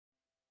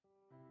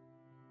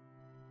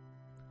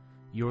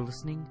You're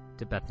listening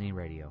to Bethany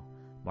Radio.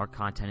 More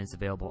content is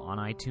available on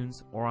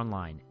iTunes or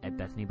online at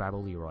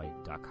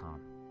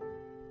BethanyBibleLeroy.com.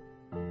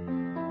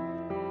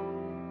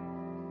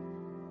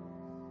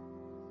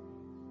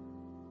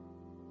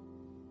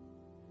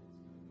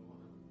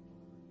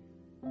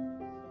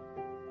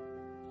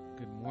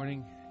 Good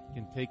morning. You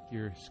can take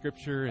your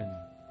scripture and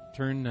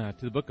turn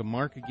to the book of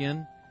Mark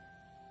again,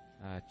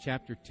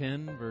 chapter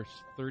 10,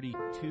 verse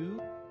 32.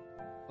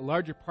 A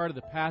larger part of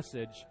the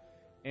passage,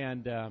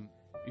 and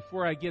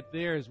before I get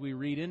there, as we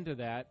read into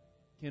that,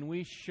 can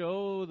we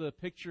show the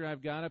picture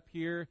I've got up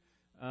here?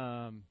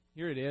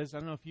 Here it is. I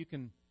don't know if you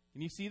can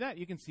you see that?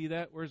 You can see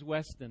that. Where's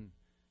Weston?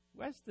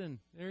 Weston,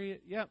 there he is.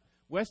 Yep.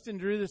 Weston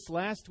drew this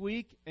last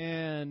week,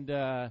 and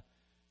I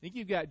think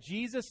you've got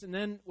Jesus, and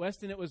then,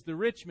 Weston, it was the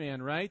rich man,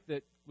 right,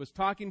 that was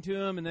talking to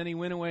him, and then he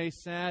went away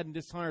sad and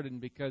disheartened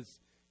because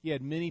he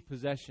had many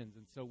possessions.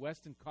 And so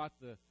Weston caught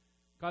the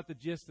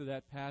gist of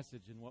that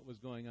passage and what was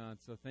going on.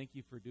 So thank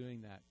you for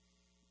doing that.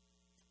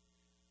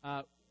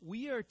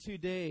 We are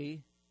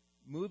today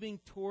moving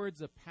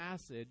towards a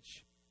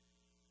passage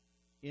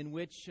in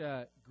which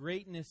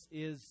greatness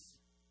is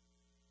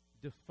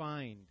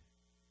defined.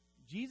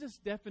 Jesus'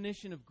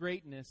 definition of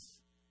greatness,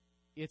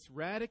 it's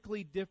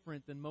radically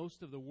different than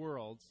most of the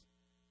world's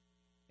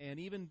and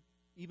even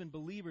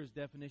believers'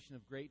 definition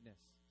of greatness.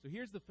 So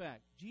here's the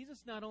fact.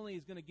 Jesus not only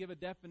is going to give a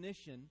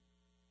definition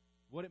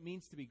of what it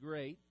means to be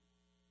great,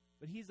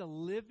 but he's a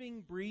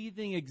living,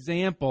 breathing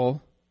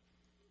example.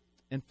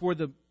 And for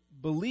the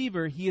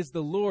believer, he is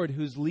the Lord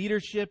whose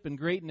leadership and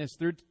greatness,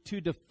 they're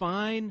to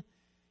define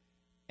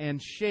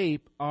and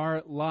shape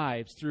our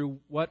lives through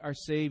what our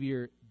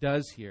Savior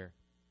does here.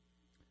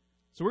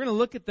 So we're going to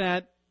look at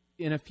that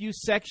in a few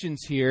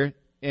sections here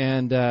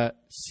and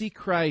see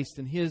Christ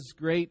and his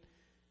great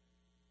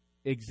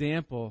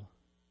example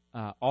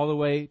all the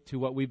way to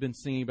what we've been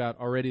singing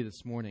about already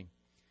this morning.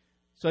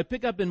 So I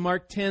pick up in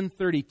Mark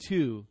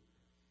 10:32,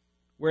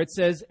 where it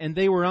says, "And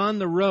they were on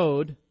the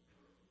road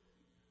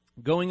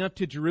going up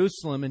to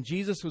Jerusalem, and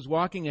Jesus was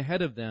walking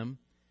ahead of them,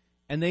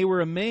 and they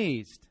were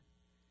amazed,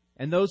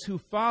 and those who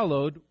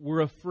followed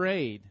were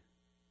afraid.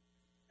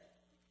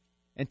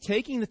 And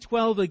taking the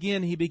 12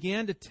 again, he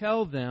began to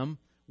tell them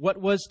what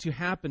was to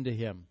happen to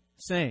him,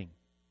 saying,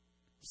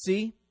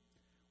 'See,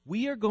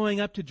 we are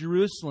going up to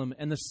Jerusalem,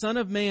 and the Son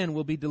of Man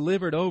will be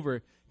delivered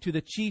over to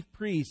the chief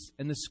priests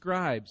and the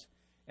scribes,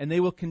 and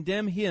they will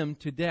condemn him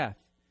to death,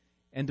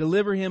 and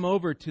deliver him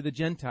over to the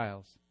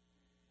Gentiles.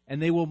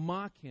 And they will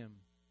mock him,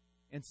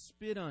 and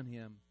spit on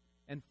him,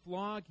 and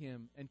flog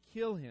him, and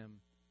kill him,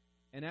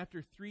 and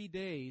after 3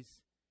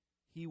 days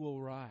he will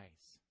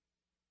rise.'"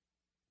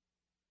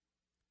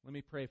 Let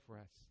me pray for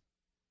us.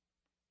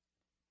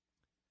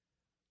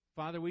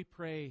 Father, we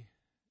pray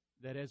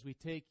that as we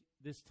take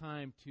this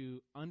time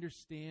to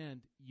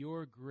understand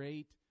your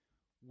great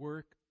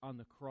work on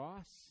the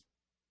cross,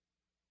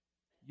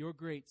 your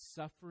great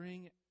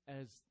suffering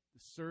as the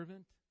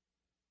servant,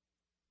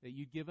 that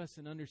you give us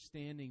an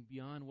understanding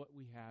beyond what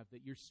we have,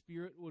 that your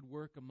Spirit would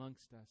work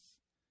amongst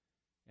us.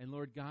 And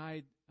Lord,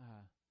 guide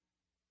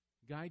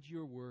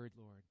your word,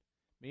 Lord.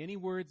 May any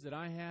words that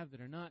I have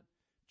that are not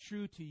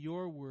true to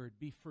your word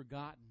be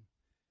forgotten,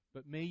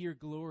 but may your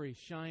glory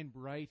shine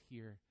bright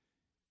here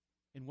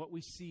in what we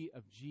see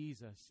of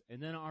Jesus,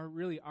 and then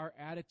our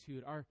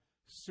attitude, our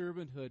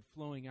servanthood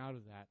flowing out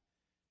of that.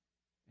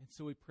 And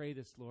so we pray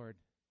this, Lord,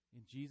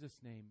 in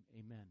Jesus' name,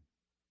 amen.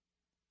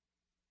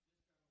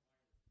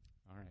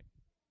 All right.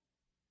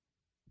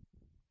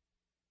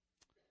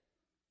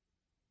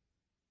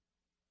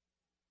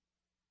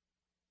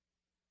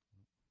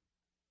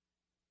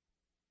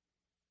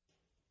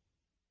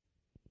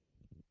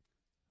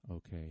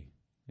 Okay.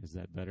 Is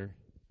that better?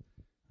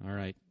 All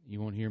right. You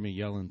won't hear me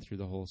yelling through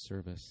the whole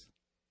service.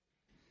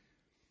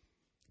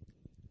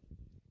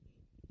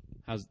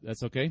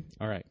 That's okay?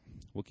 All right.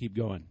 We'll keep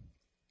going.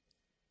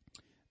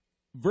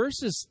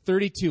 Verses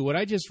 32, what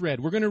I just read,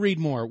 we're going to read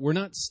more. We're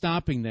not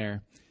stopping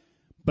there.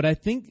 But I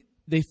think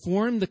they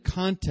form the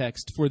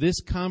context for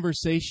this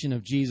conversation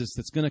of Jesus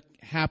that's going to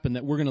happen,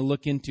 that we're going to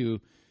look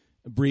into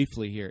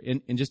briefly here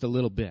in just a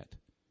little bit.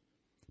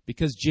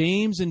 Because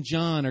James and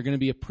John are going to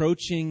be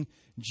approaching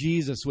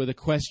Jesus with a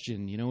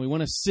question. You know, we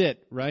want to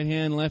sit right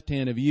hand, left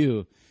hand of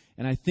you.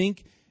 And I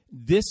think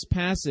this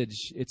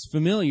passage, it's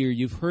familiar.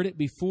 You've heard it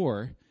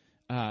before.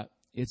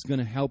 It's going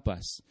to help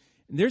us.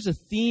 And there's a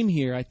theme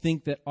here, I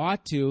think, that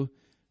ought to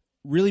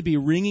really be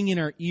ringing in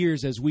our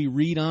ears as we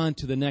read on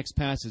to the next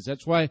passage.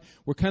 That's why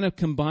we're kind of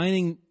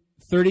combining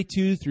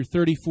 32 through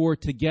 34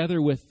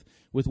 together with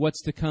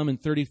what's to come in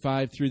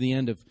 35 through the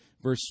end of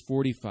verse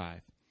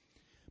 45.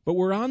 But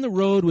we're on the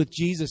road with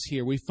Jesus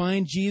here. We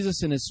find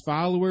Jesus and his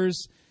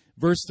followers,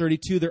 verse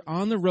 32, they're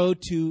on the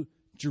road to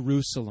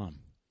Jerusalem.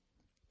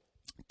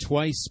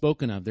 Twice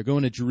spoken of. They're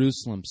going to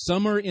Jerusalem.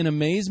 Some are in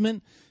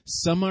amazement,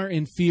 some are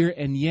in fear,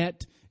 and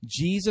yet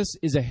Jesus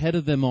is ahead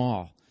of them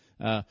all.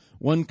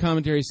 One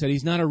commentary said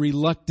he's not a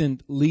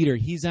reluctant leader.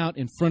 He's out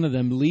in front of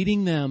them,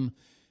 leading them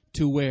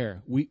to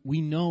where?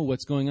 We know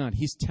what's going on.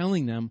 He's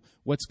telling them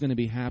what's going to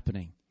be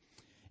happening.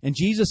 And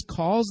Jesus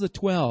calls the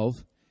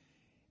 12,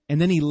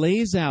 and then he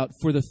lays out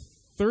for the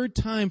third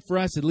time for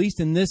us, at least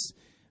in this,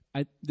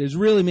 there's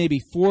really maybe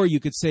 4 you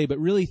could say, but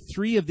really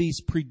 3 of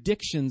these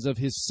predictions of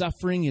his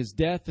suffering, his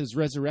death, his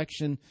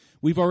resurrection.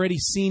 We've already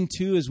seen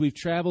 2 as we've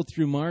traveled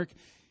through Mark.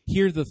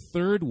 Here the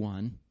third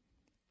one.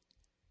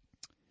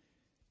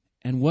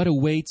 And what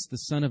awaits the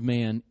Son of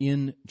Man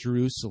in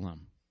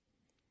Jerusalem?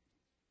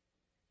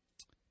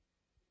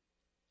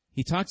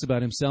 He talks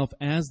about himself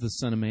as the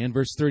Son of Man.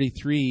 Verse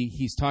 33,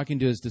 he's talking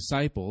to his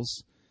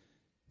disciples.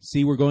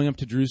 See, we're going up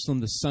to Jerusalem.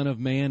 The Son of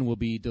Man will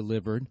be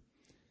delivered.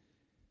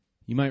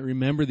 You might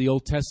remember the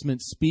Old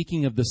Testament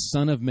speaking of the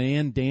Son of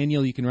Man.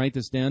 Daniel, you can write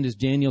this down, is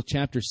Daniel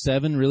chapter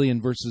 7, really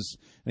in verses,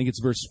 I think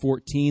it's verse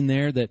 14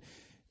 there,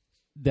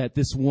 that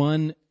this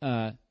one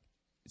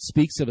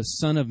speaks of a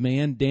Son of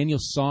Man. Daniel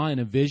saw in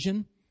a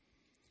vision.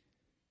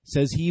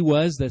 Says he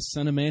was the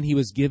Son of Man. He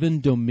was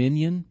given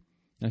dominion.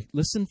 Now,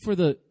 listen for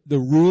the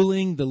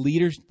ruling, the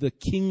leaders, the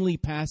kingly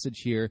passage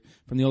here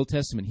from the Old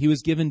Testament. He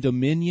was given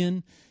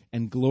dominion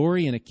and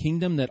glory and a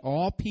kingdom that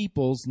all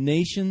peoples,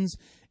 nations,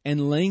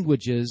 and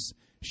languages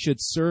should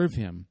serve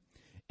him.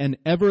 An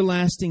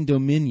everlasting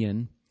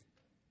dominion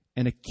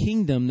and a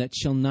kingdom that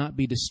shall not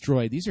be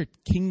destroyed. These are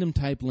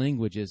kingdom-type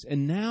languages.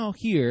 And now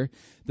here,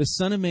 the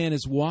Son of Man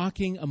is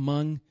walking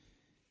among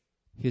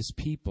his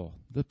people,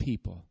 the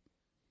people.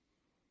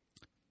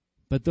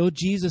 But though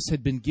Jesus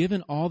had been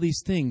given all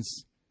these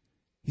things,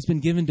 he's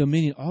been given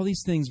dominion, all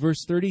these things,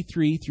 verse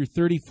 33 through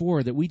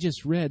 34 that we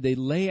just read, they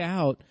lay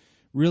out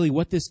really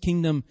what this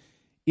kingdom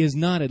is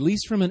not, at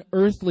least from an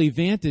earthly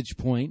vantage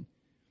point.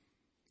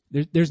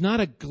 There's not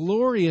a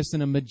glorious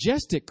and a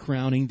majestic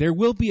crowning. There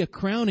will be a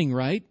crowning,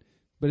 right?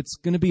 But it's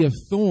going to be of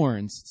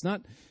thorns. It's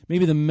not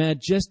maybe the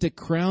majestic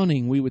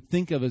crowning we would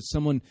think of as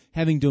someone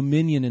having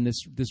dominion in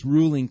this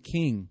ruling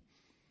king.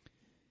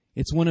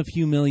 It's one of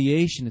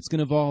humiliation. It's going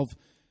to involve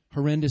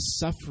horrendous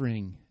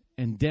suffering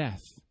and death,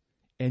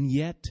 and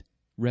yet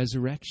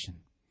resurrection.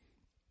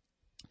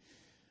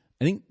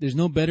 I think there's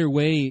no better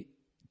way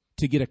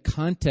to get a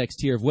context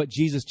here of what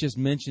Jesus just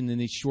mentioned in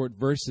these short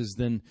verses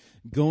than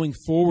going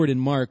forward in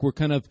Mark. We're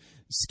kind of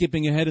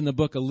skipping ahead in the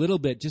book a little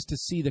bit just to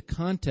see the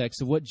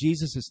context of what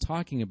Jesus is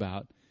talking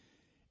about.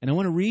 And I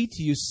want to read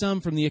to you some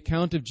from the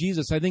account of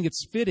Jesus. I think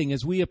it's fitting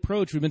as we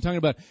approach, we've been talking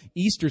about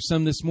Easter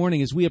some this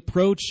morning, as we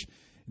approach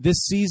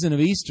this season of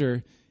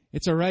Easter,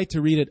 it's all right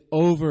to read it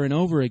over and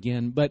over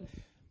again, but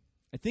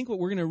I think what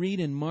we're going to read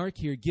in Mark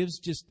here gives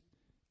just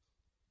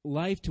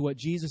life to what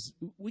Jesus...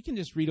 We can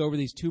just read over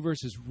these 2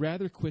 verses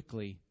rather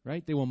quickly,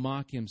 right? They will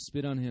mock him,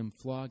 spit on him,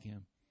 flog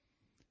him.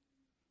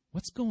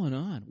 What's going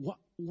on?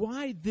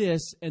 Why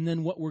this, and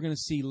then what we're going to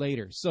see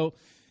later? So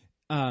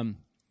turn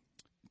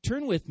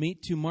with me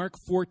to Mark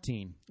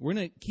 14. We're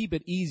going to keep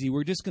it easy.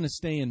 We're just going to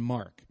stay in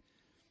Mark.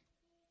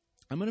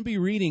 I'm going to be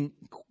reading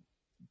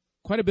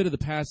quite a bit of the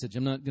passage.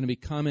 I'm not going to be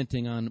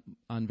commenting on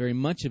very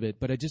much of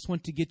it, but I just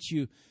want to get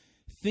you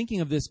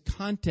thinking of this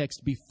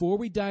context before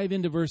we dive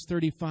into verse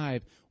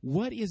 35.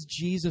 What is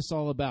Jesus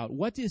all about?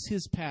 What is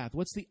his path?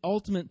 What's the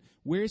ultimate,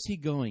 where is he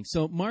going?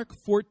 So Mark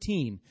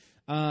 14,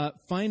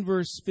 find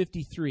verse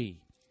 53.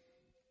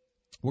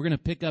 We're going to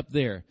pick up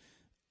there.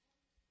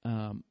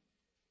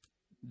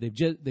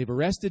 They've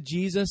arrested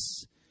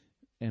Jesus,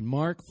 and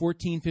Mark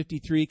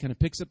 14:53 kind of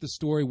picks up the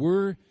story.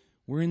 We're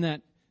in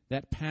that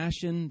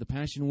Passion, the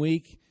Passion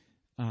Week,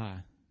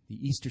 the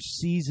Easter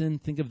season.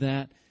 Think of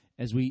that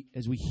as we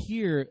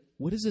hear,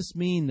 what does this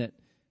mean that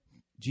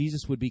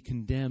Jesus would be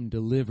condemned,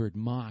 delivered,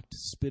 mocked,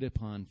 spit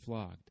upon,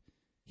 flogged?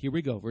 Here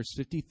we go, verse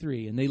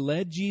 53. And they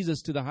led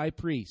Jesus to the high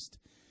priest,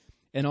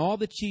 and all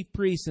the chief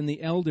priests and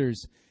the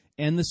elders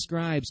and the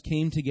scribes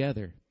came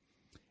together.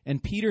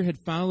 And Peter had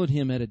followed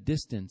him at a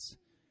distance,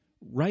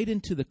 right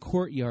into the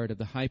courtyard of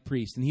the high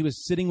priest. And he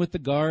was sitting with the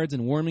guards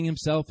and warming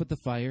himself at the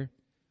fire.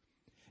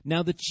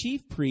 Now the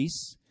chief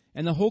priests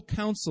and the whole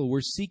council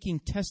were seeking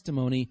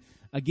testimony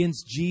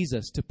against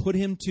Jesus to put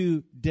him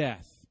to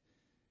death,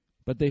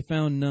 but they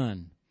found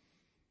none.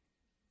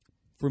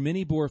 For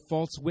many bore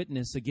false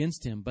witness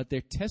against him, but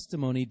their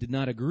testimony did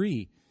not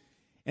agree.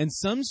 And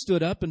some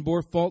stood up and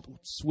bore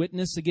false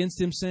witness against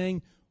him,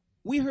 saying,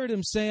 "We heard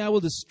him say, I will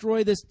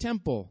destroy this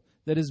temple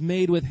that is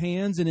made with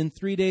hands, and in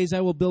 3 days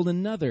I will build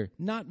another,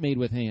 not made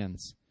with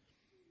hands."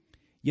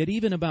 Yet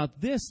even about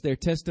this their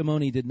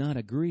testimony did not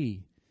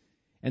agree.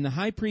 And the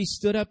high priest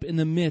stood up in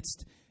the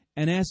midst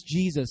and asked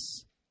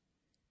Jesus,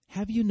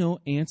 "Have you no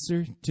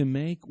answer to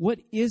make? What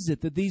is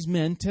it that these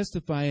men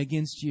testify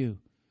against you?"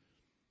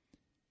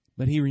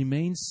 But he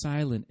remained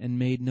silent and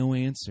made no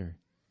answer.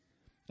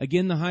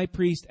 Again the high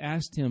priest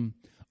asked him,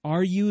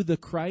 "Are you the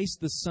Christ,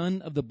 the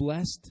Son of the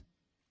Blessed?"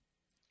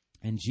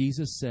 And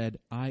Jesus said,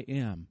 "I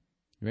am."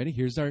 Ready?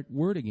 Here's our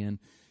word again.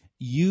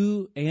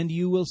 You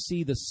will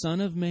see the Son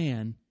of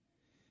Man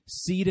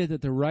seated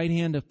at the right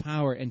hand of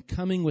power and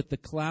coming with the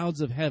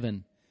clouds of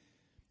heaven.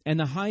 And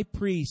the high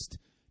priest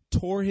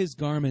tore his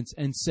garments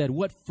and said,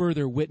 "What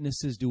further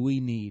witnesses do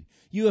we need?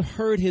 You have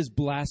heard his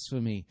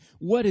blasphemy.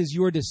 What is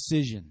your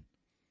decision?"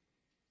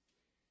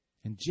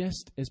 And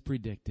just as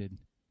predicted,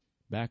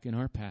 back in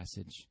our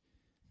passage,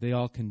 they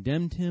all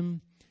condemned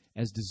him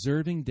as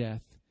deserving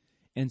death,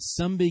 and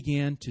some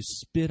began to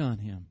spit on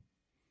him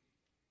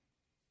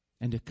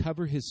and to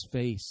cover his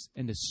face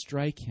and to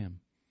strike him,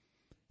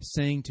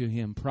 saying to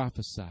him,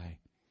 "Prophesy."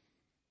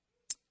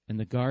 And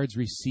the guards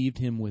received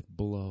him with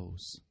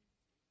blows.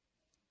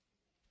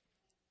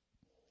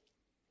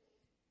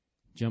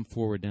 Jump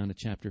forward down to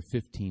chapter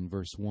 15,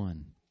 verse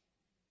 1.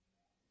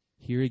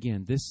 Here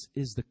again, this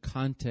is the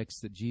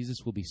context that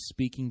Jesus will be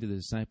speaking to the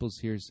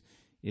disciples.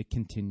 It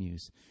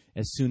continues.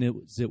 As soon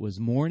as it was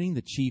morning,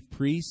 the chief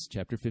priests,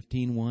 chapter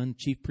 15:1,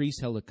 chief priests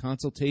held a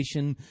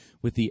consultation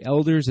with the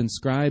elders and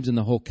scribes and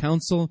the whole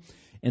council,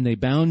 and they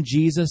bound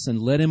Jesus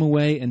and led him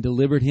away and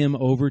delivered him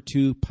over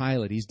to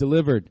Pilate. He's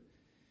delivered.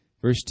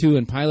 Verse 2,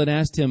 and Pilate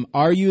asked him,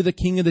 "Are you the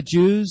king of the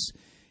Jews?"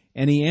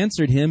 And he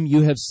answered him,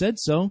 "You have said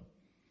so."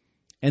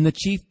 And the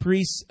chief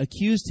priests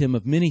accused him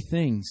of many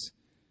things.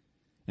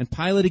 And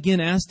Pilate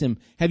again asked him,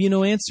 "Have you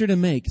no answer to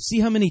make? See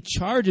how many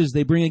charges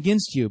they bring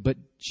against you." But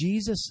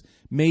Jesus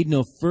made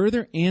no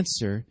further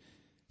answer,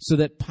 so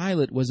that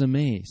Pilate was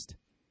amazed.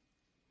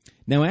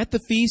 Now at the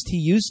feast he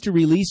used to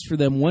release for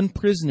them one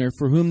prisoner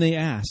for whom they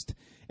asked.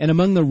 And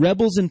among the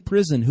rebels in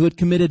prison who had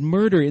committed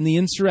murder in the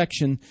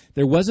insurrection,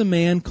 there was a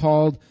man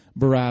called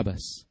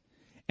Barabbas.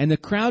 And the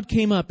crowd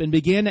came up and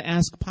began to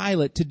ask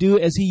Pilate to do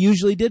as he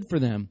usually did for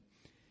them.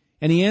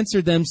 And he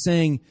answered them,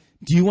 saying,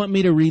 "Do you want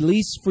me to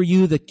release for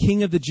you the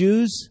king of the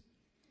Jews?"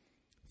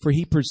 For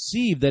he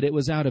perceived that it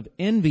was out of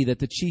envy that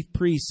the chief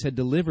priests had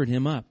delivered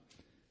him up.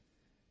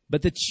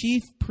 But the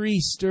chief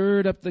priests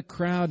stirred up the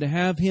crowd to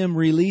have him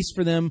release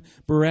for them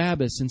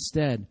Barabbas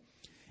instead.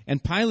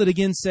 And Pilate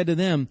again said to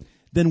them,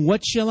 "Then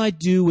what shall I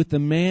do with the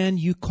man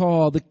you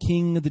call the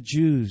king of the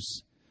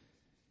Jews?"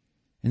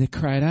 And they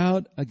cried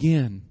out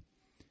again,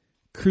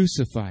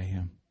 "Crucify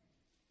him."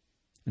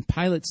 And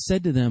Pilate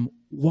said to them,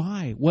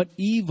 "Why? What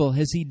evil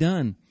has he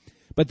done?"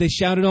 But they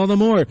shouted all the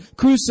more,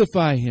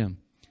 "Crucify him."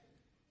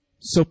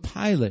 So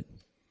Pilate,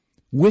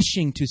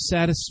 wishing to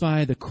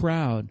satisfy the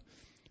crowd,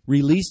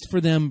 released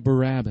for them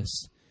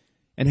Barabbas.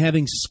 And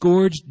having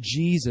scourged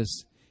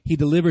Jesus, he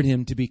delivered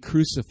him to be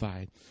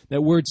crucified.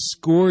 That word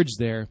 "scourge"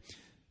 there,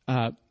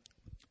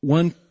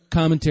 one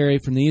commentary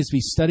from the ESV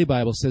Study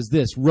Bible says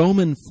this: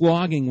 Roman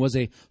flogging was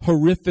a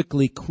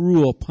horrifically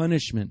cruel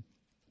punishment.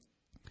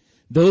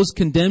 Those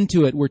condemned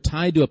to it were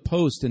tied to a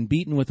post and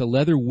beaten with a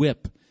leather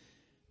whip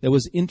that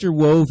was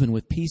interwoven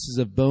with pieces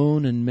of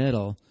bone and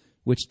metal,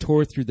 which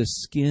tore through the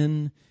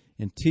skin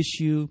and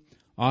tissue,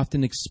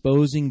 often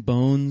exposing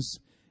bones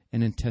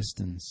and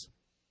intestines.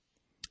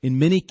 In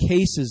many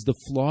cases, the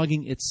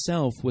flogging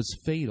itself was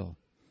fatal.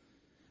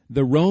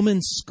 The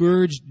Romans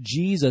scourged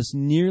Jesus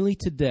nearly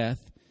to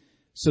death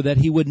so that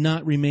he would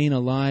not remain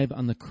alive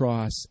on the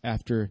cross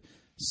after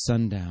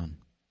sundown.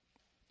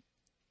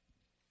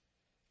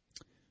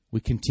 We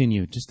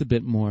continue just a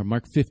bit more.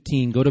 Mark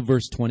 15, go to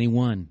verse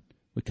 21.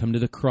 We come to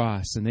the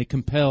cross, and they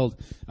compelled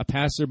a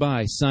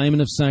passerby,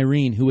 Simon of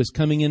Cyrene, who was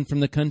coming in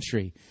from the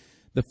country,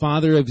 the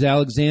father of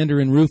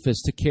Alexander and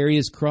Rufus, to carry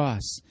his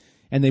cross.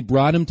 And they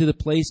brought him to the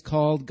place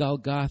called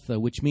Golgotha,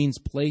 which means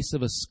place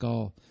of a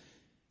skull.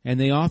 And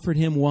they offered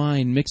him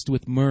wine mixed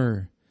with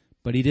myrrh,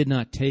 but he did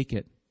not take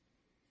it.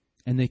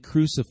 And they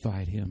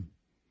crucified him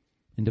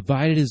and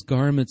divided his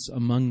garments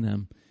among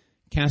them,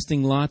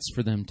 casting lots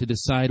for them to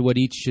decide what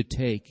each should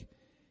take.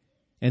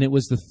 And it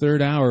was the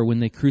third hour when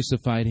they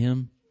crucified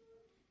him.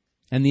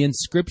 And the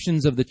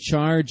inscriptions of the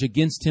charge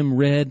against him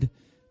read,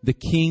 "The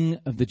King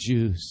of the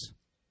Jews."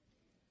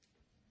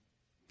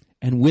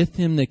 And with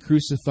him they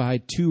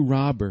crucified two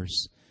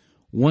robbers,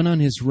 one on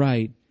his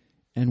right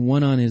and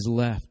one on his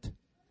left.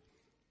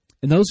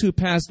 And those who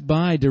passed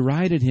by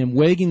derided him,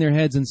 wagging their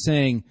heads and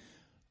saying,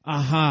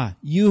 "Aha,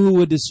 you who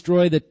would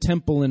destroy the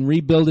temple and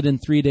rebuild it in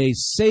 3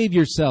 days, save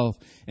yourself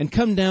and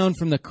come down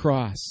from the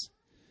cross."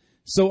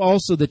 So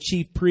also the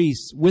chief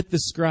priests with the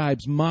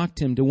scribes mocked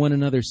him to one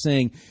another,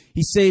 saying,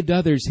 "He saved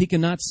others, he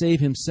cannot save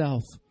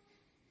himself.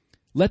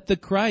 Let the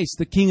Christ,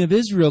 the King of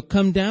Israel,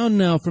 come down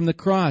now from the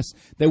cross,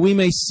 that we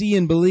may see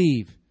and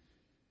believe."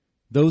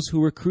 Those who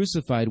were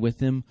crucified with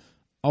him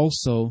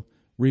also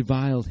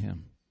reviled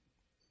him.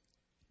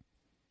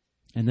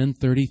 And then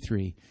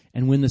 33,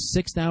 and when the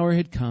 6th hour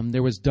had come,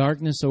 there was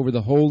darkness over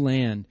the whole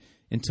land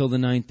until the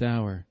 9th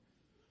hour.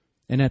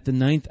 And at the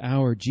 9th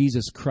hour,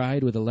 Jesus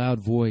cried with a loud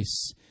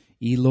voice,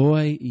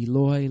 "Eloi,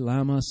 Eloi,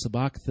 lama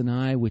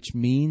sabachthani," which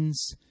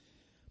means,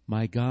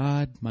 my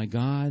God,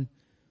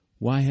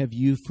 why have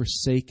you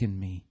forsaken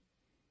me?"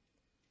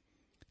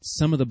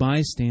 Some of the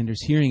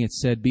bystanders hearing it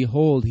said,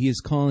 "Behold, he is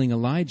calling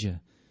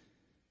Elijah."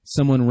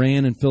 Someone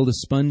ran and filled a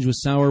sponge with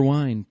sour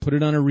wine, put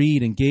it on a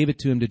reed, and gave it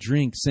to him to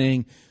drink,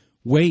 saying,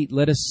 "Wait,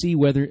 let us see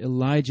whether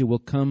Elijah will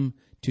come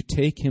to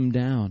take him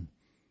down."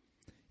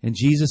 And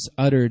Jesus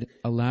uttered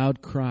a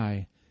loud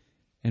cry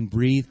and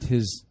breathed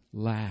his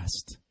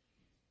last.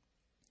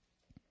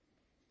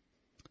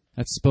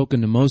 That's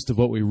spoken to most of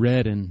what we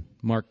read in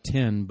Mark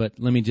 10, but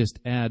let me just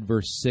add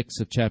verse 6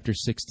 of chapter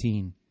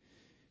 16,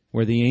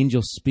 where the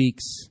angel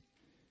speaks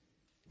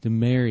to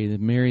Mary, the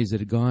Marys that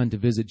had gone to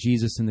visit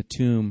Jesus in the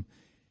tomb.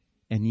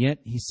 And yet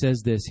he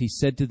says this, he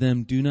said to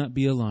them, do not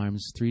be alarmed.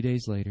 3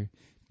 days later.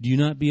 Do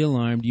not be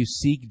alarmed. You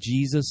seek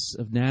Jesus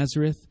of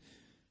Nazareth,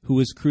 who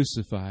was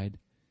crucified.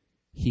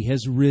 He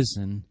has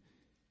risen.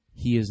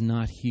 He is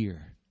not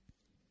here.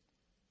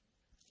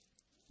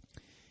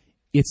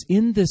 It's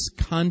in this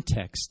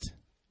context,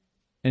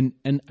 and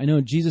I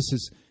know Jesus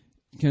has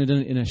kind of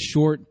done it in a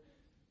short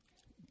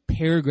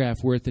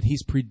paragraph worth that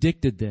he's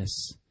predicted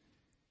this.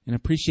 And I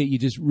appreciate you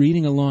just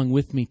reading along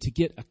with me to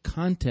get a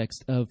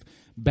context of,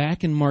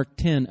 back in Mark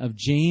 10, of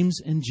James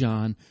and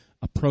John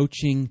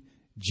approaching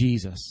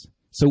Jesus.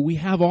 So we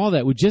have all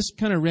that. We just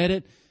kind of read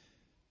it.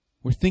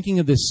 We're thinking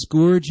of this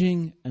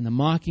scourging and the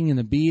mocking and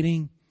the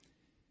beating.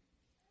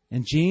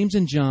 And James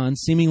and John,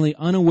 seemingly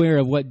unaware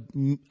of what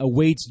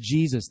awaits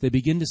Jesus, they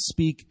begin to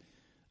speak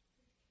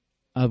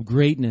of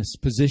greatness,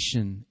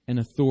 position, and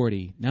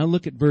authority. Now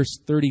look at verse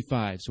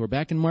 35. So we're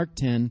back in Mark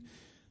 10,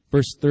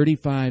 verse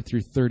 35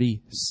 through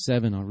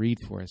 37. I'll read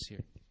for us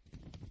here.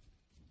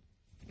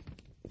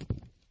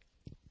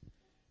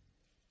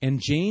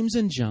 And James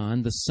and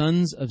John, the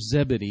sons of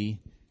Zebedee,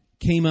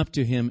 came up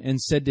to him and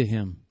said to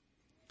him,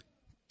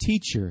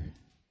 Teacher,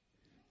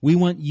 we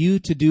want you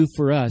to do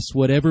for us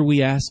whatever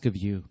we ask of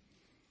you.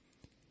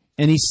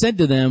 And he said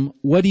to them,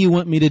 What do you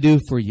want me to do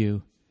for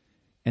you?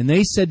 And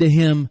they said to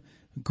him,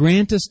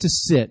 Grant us to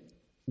sit,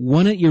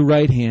 one at your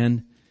right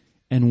hand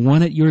and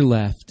one at your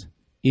left,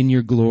 in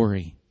your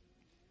glory.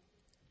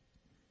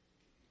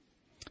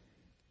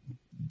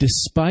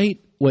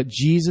 Despite what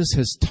Jesus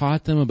has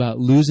taught them about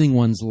losing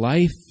one's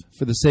life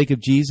for the sake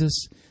of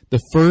Jesus, the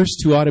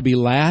first who ought to be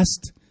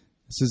last,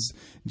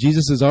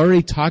 Jesus has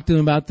already talked to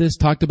them about this,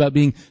 talked about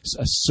being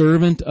a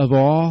servant of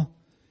all.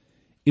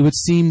 It would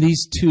seem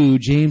these two,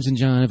 James and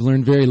John, have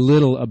learned very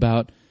little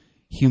about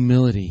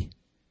humility.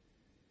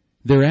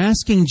 They're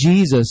asking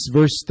Jesus,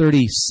 verse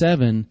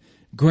 37,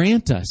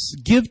 grant us,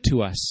 give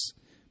to us,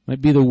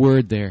 might be the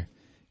word there.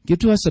 Give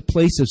to us a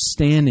place of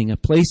standing, a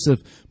place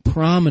of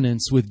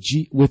prominence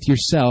with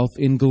yourself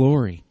in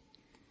glory.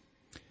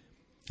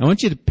 I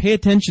want you to pay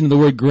attention to the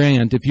word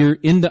grant. If you're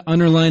into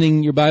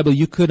underlining your Bible,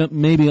 you could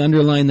maybe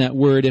underline that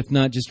word. If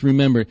not, just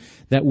remember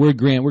that word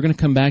grant. We're going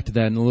to come back to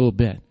that in a little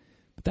bit.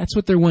 But that's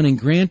what they're wanting.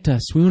 Grant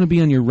us. We want to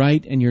be on your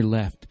right and your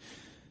left.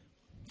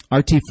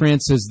 R.T.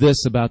 France says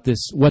this about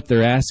this, what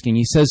they're asking.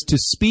 He says, to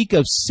speak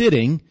of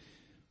sitting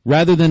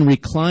rather than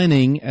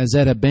reclining as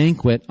at a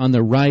banquet on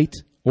the right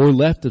or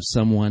left of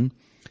someone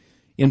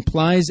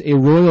implies a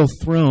royal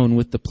throne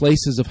with the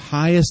places of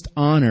highest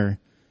honor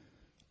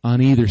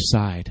on either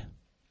side.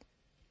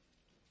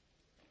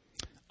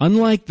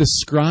 Unlike the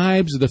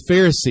scribes or the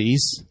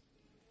Pharisees,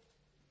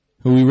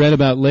 who we read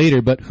about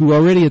later, but who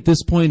already at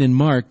this point in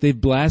Mark,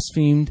 they've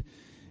blasphemed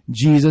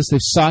Jesus. They've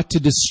sought to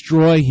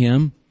destroy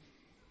him.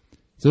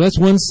 So that's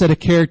one set of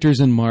characters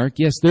in Mark.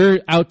 Yes,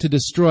 they're out to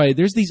destroy.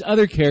 There's these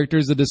other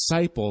characters, the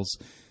disciples,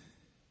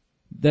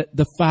 that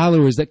the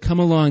followers that come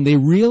along. They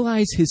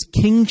realize his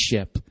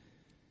kingship.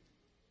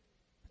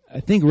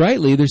 I think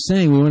rightly they're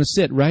saying we want to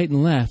sit right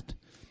and left.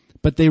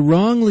 But they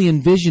wrongly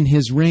envision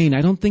his reign.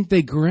 I don't think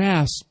they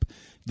grasp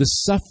the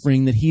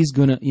suffering that he's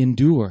going to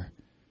endure.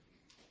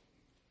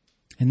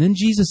 And then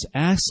Jesus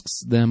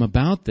asks them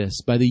about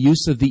this by the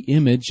use of the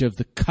image of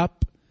the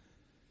cup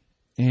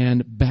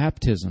and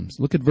baptisms.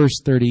 Look at verse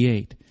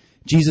 38.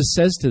 Jesus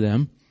said to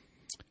them,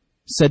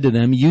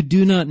 you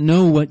do not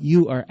know what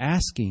you are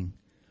asking.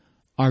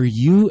 Are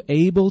you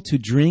able to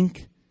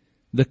drink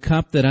the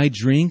cup that I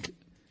drink,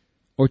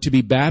 or to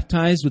be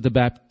baptized with the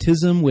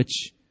baptism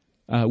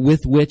with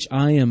which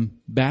I am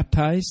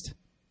baptized?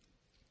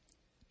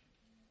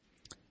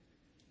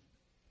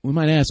 We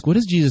might ask, what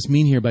does Jesus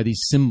mean here by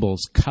these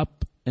symbols,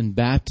 cup and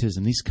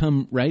baptism? These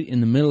come right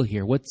in the middle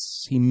here.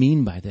 What's he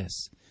mean by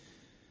this?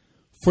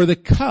 For the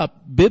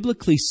cup,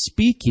 biblically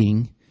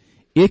speaking,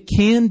 it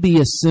can be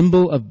a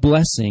symbol of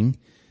blessing,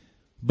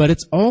 but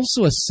it's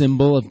also a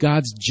symbol of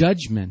God's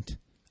judgment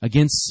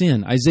against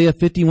sin. Isaiah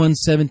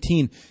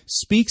 51:17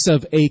 speaks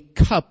of a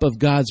cup of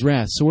God's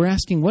wrath. So we're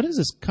asking, what is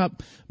this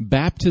cup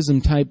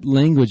baptism type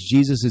language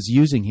Jesus is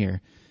using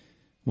here?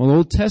 Well,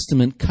 Old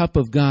Testament, cup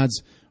of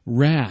God's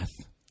wrath.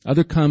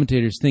 Other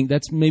commentators think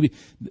that's maybe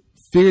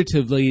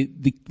figuratively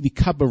the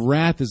cup of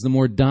wrath is the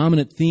more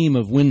dominant theme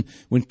of when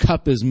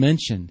cup is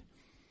mentioned.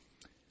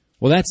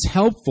 Well, that's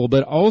helpful,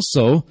 but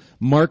also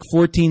Mark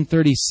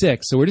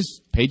 14:36. So we're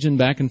just paging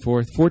back and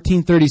forth.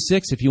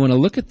 14:36, if you want to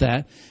look at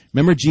that.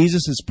 Remember,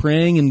 Jesus is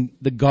praying in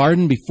the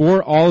garden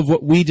before all of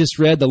what we just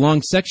read, the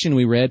long section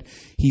we read.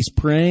 He's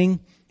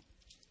praying.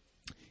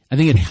 I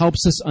think it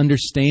helps us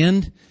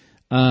understand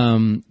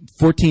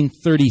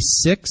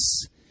 14:36.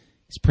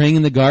 He's praying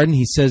in the garden.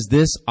 He says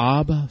this,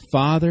 Abba,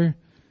 Father,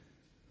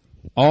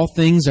 all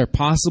things are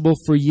possible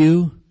for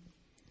you.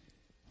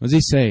 What does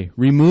he say?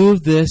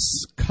 Remove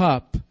this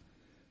cup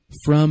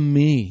from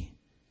me,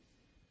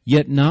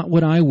 yet not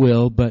what I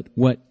will, but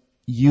what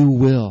you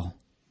will.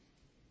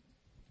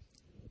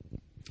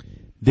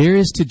 There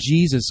is to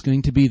Jesus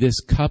going to be this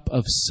cup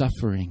of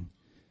suffering,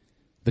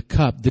 the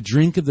cup, the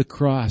drink of the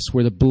cross,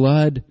 where the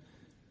blood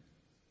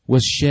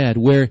was shed,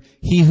 where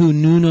he who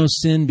knew no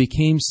sin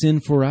became sin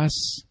for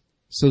us,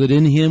 so that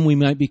in him we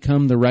might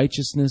become the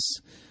righteousness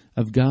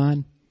of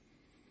God.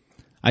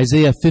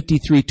 Isaiah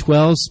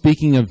 53:12,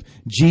 speaking of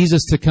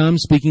Jesus to come,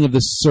 speaking of the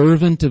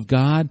servant of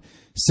God,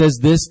 says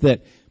this,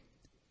 that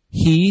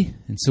he,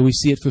 and so we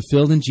see it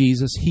fulfilled in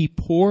Jesus, he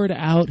poured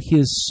out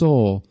his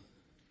soul,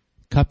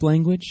 cup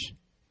language,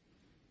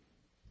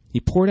 he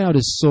poured out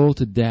his soul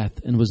to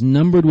death and was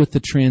numbered with the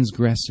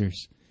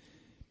transgressors.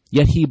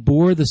 Yet he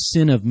bore the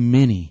sin of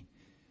many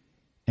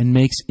and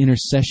makes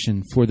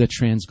intercession for the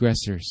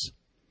transgressors.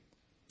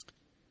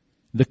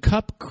 The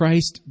cup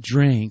Christ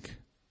drank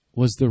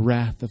was the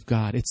wrath of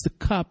God. It's the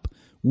cup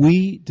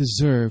we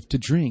deserve to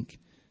drink.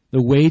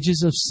 The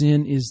wages of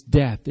sin is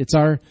death. It's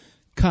our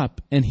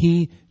cup, and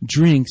he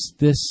drinks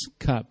this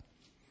cup.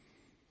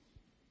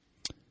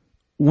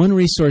 One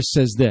resource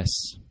says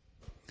this: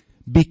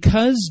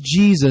 because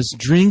Jesus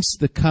drinks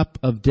the cup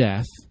of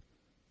death,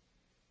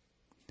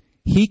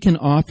 he can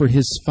offer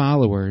his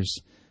followers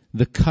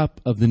the cup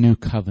of the new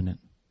covenant.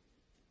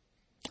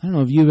 I don't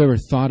know if you've ever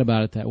thought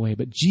about it that way,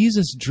 but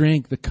Jesus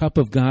drank the cup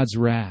of God's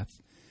wrath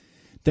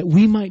that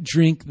we might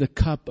drink the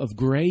cup of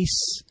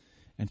grace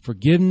and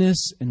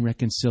forgiveness and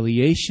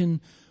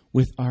reconciliation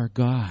with our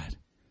God.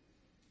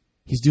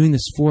 He's doing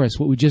this for us.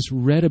 What we just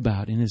read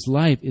about in his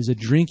life is a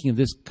drinking of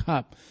this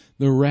cup,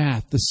 the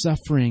wrath, the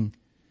suffering,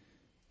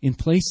 in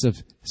place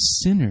of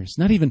sinners,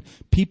 not even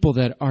people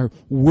that are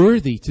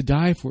worthy to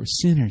die for,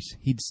 sinners.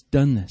 He's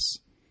done this.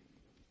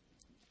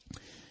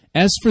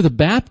 As for the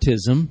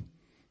baptism,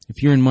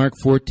 if you're in Mark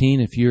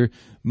 14, if you're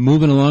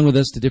moving along with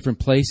us to different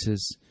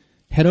places,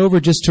 head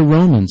over just to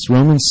Romans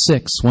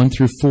 6, 1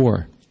 through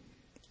 4.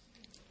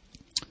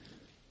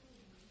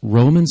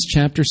 Romans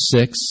chapter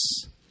 6,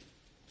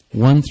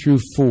 1 through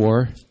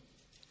 4.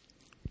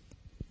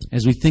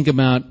 As we think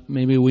about,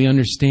 maybe we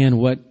understand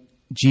what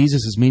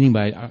Jesus is meaning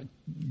by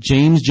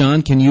James,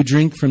 John, can you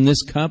drink from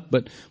this cup?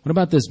 But what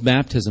about this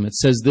baptism? It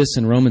says this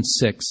in Romans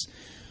 6.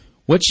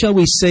 What shall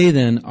we say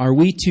then? Are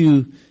we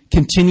to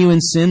continue in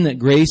sin that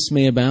grace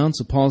may abound?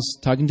 So Paul's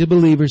talking to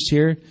believers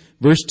here.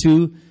 Verse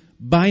 2,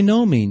 by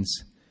no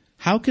means.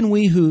 How can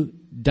we who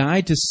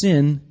died to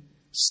sin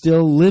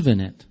still live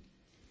in it?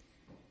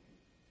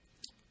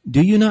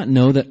 Do you not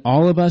know that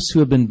all of us who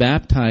have been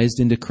baptized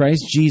into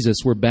Christ Jesus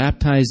were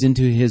baptized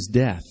into his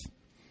death?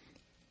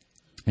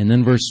 And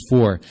then verse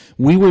 4,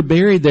 we were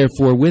buried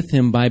therefore with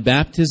him by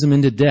baptism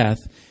into death,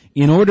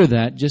 in order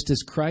that, just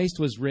as Christ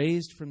was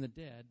raised from the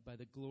dead by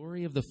the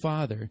glory of the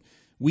Father,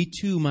 we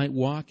too might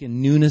walk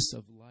in newness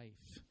of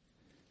life.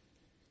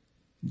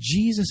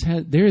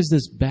 There is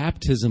this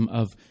baptism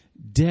of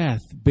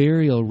death,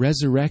 burial,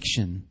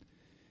 resurrection.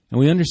 And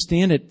we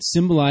understand it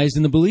symbolized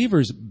in the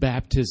believer's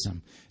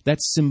baptism.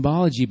 That's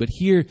symbology. But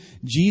here,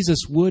 Jesus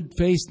would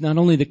face not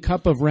only the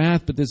cup of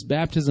wrath, but this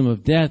baptism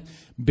of death,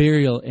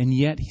 burial, and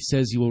yet he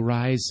says he will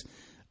rise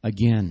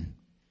again.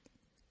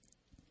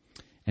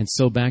 And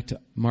so back to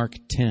Mark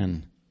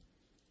 10.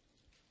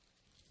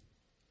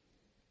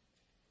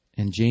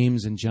 And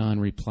James and John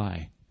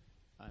reply.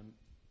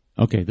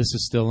 Okay, this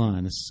is still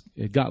on.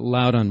 It got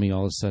loud on me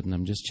all of a sudden.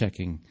 I'm just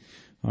checking.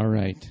 All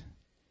right.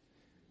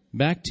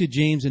 Back to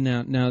James and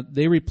now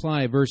they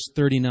reply, verse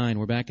 39.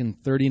 We're back in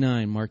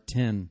 39, Mark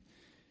 10.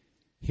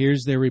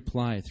 Here's their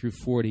reply through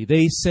 40.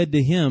 They said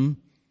to him,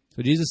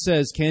 so Jesus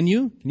says, Can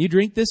you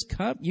drink this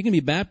cup? You can be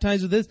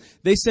baptized with this?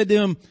 They said to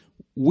him,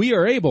 we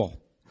are able.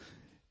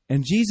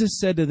 And Jesus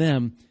said to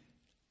them,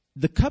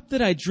 the cup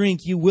that I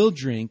drink, you will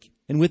drink,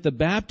 and with the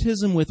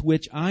baptism with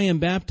which I am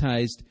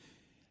baptized,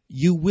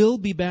 you will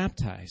be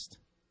baptized.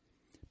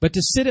 But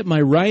to sit at my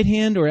right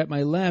hand or at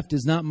my left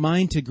is not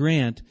mine to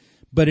grant,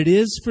 but it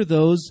is for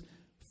those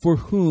for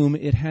whom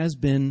it has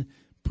been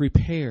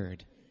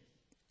prepared.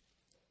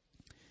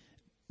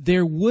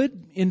 There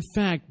would, in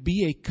fact,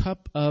 be a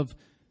cup of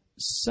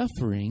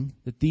suffering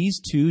that these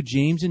two,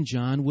 James and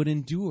John, would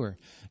endure.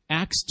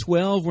 Acts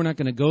 12, we're not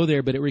going to go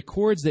there, but it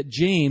records that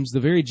James, the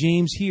very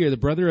James here, the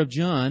brother of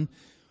John,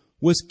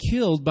 was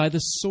killed by the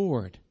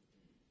sword.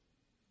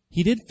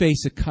 He did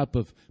face a cup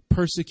of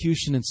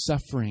persecution and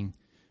suffering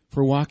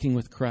for walking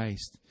with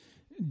Christ.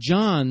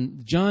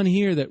 John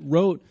here that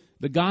wrote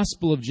the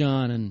Gospel of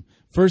John and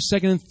 1st,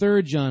 2nd, and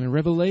 3rd John and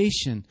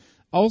Revelation,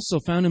 also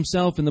found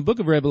himself in the book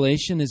of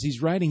Revelation as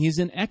he's writing. He's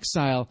in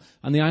exile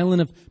on the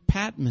island of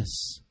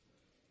Patmos.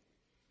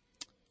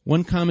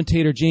 One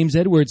commentator, James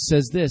Edwards,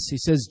 says this. He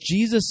says,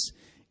 Jesus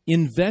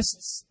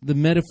invests the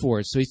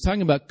metaphors, so he's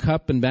talking about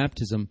cup and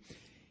baptism,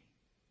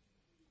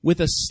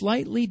 with a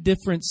slightly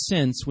different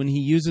sense when he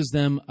uses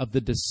them of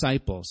the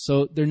disciples.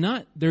 So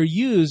they're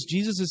used,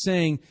 Jesus is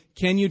saying,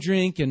 can you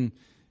drink? And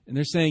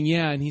they're saying,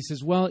 yeah. And he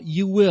says, well,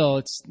 you will.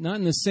 It's not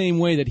in the same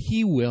way that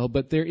he will,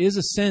 but there is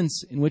a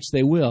sense in which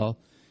they will.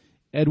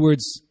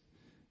 Edwards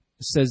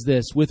says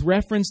this, with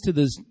reference to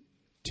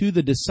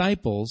the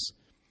disciples,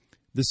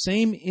 the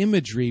same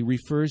imagery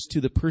refers to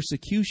the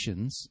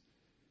persecutions,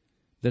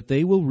 that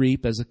they will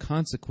reap as a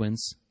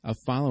consequence of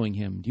following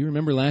him. Do you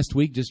remember last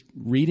week just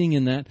reading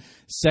in that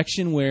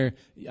section where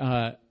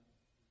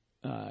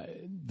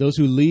those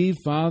who leave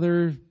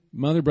father,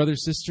 mother, brother,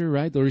 sister,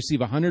 right, they'll receive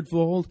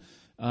 100-fold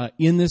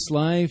in this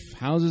life,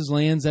 houses,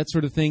 lands, that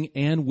sort of thing,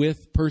 and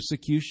with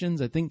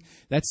persecutions. I think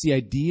that's the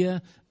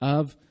idea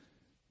of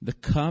the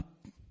cup,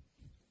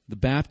 the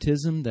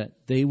baptism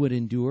that they would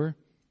endure.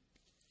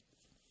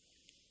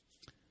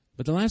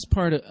 But the last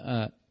part,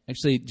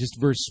 actually just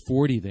verse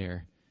 40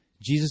 there,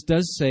 Jesus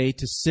does say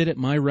to sit at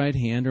my right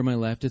hand or my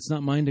left. It's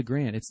not mine to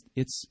grant.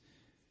 It's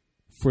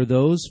for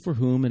those for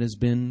whom it has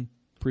been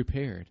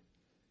prepared.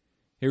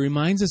 It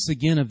reminds us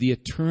again of the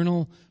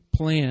eternal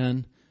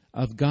plan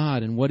of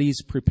God and what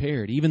he's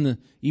prepared, even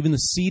the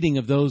seating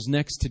of those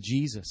next to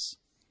Jesus.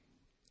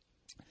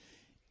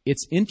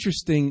 It's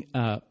interesting,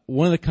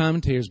 one of the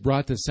commentators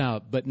brought this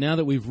out, but now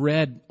that we've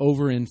read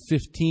over in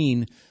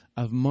 15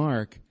 of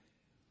Mark,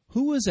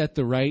 who was at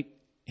the right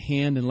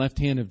hand and left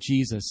hand of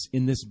Jesus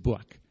in this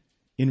book,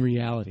 in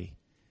reality?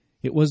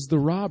 It was the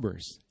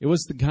robbers. It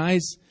was the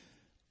guys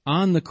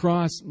on the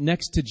cross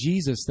next to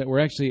Jesus that were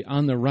actually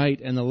on the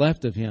right and the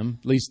left of him,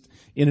 at least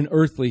in an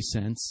earthly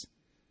sense.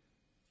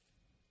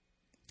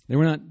 They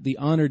were not the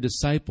honored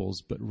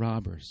disciples, but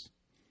robbers.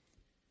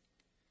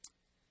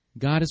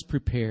 God is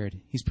prepared.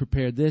 He's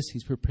prepared this.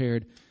 He's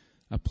prepared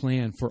a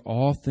plan for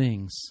all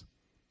things.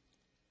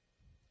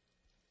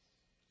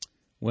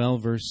 Well,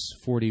 verse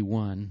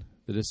 41,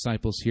 the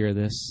disciples hear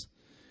this,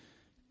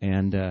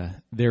 and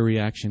their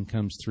reaction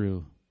comes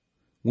through.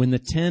 When the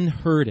 10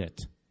 heard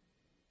it,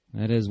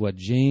 that is what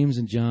James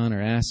and John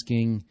are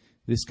asking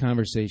this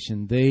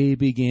conversation, they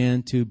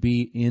began to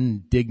be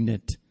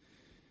indignant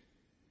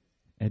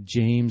at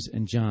James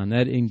and John.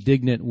 That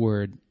indignant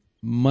word,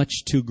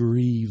 much to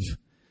grieve.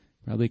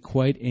 Probably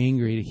quite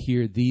angry to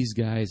hear these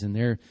guys and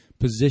their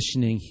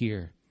positioning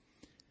here.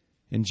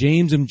 And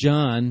James and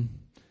John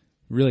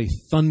really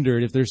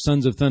thundered, if they're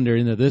sons of thunder,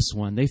 into this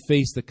one. They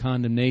faced the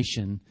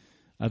condemnation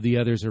of the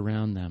others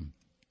around them.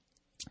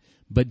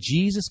 But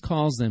Jesus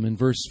calls them in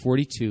verse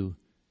 42.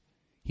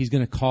 He's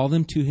going to call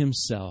them to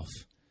himself.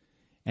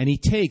 And he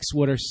takes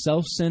what are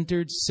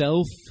self-centered,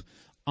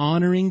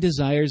 self-honoring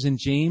desires in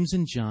James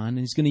and John, and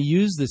he's going to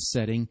use this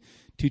setting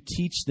to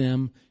teach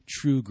them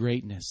true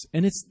greatness.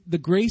 And it's the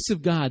grace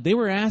of God. They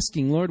were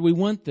asking, Lord, we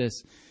want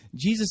this.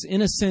 Jesus,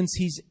 in a sense,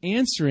 he's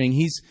answering.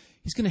 He's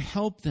going to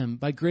help them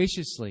by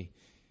graciously.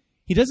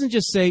 He doesn't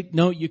just say,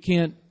 no, you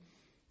can't.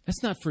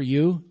 That's not for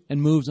you,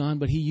 and moves on.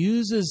 But he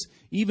uses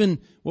even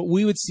what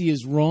we would see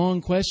as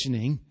wrong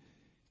questioning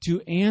to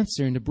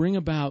answer and to bring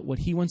about what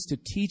he wants to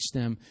teach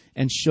them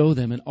and show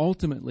them, and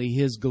ultimately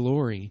his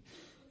glory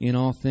in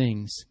all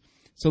things.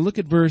 So look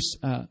at verse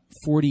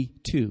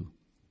 42.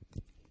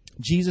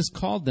 Jesus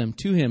called them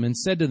to him and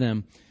said to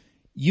them,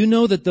 you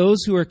know that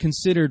those who are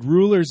considered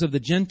rulers of the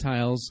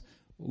Gentiles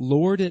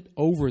lord it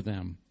over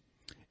them,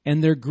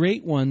 and their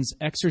great ones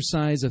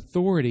exercise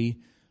authority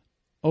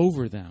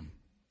over them.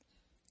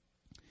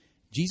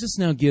 Jesus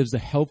now gives a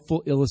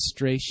helpful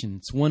illustration.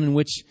 It's one in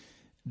which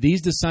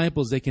these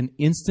disciples, they can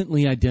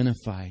instantly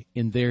identify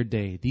in their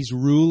day, these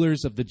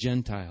rulers of the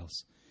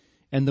Gentiles,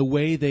 and the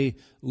way they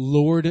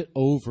lord it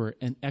over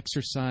and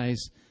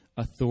exercise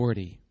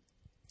authority.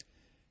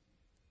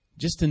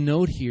 Just to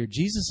note here,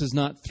 Jesus is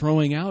not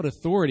throwing out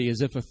authority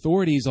as if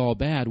authority is all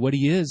bad. What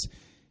he is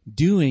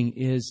doing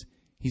is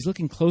he's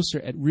looking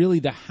closer at really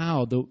the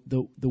how,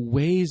 the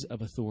ways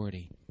of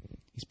authority.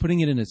 He's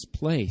putting it in its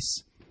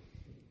place.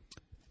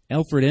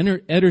 Alfred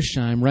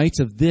Edersheim writes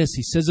of this.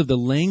 He says of the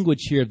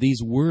language here of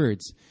these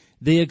words,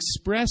 they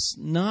express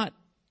not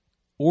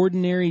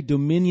ordinary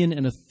dominion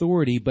and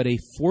authority, but a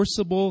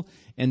forcible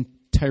and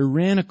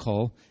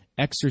tyrannical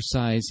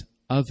exercise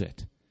of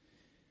it.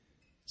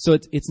 So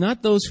it's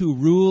not those who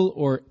rule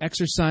or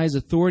exercise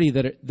authority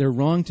that they're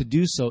wrong to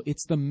do so.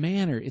 It's the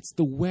manner, it's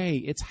the way,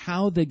 it's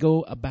how they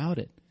go about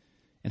it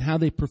and how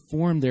they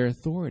perform their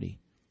authority.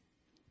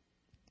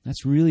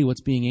 That's really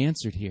what's being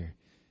answered here.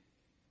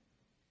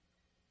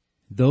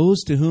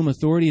 Those to whom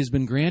authority has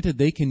been granted,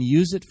 they can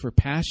use it for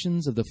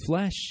passions of the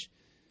flesh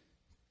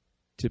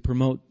to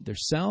promote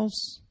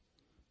themselves,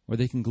 or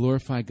they can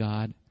glorify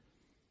God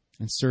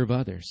and serve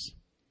others.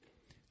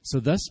 So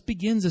thus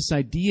begins this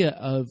idea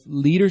of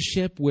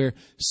leadership where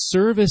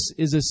service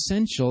is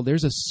essential.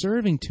 There's a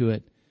serving to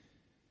it.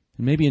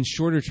 And maybe in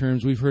shorter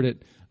terms, we've heard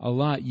it a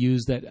lot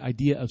used, that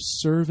idea of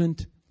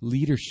servant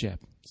leadership.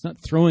 It's not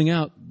throwing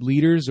out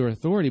leaders or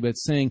authority, but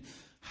it's saying,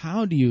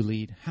 how do you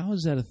lead? How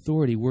is that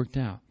authority worked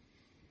out?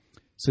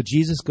 So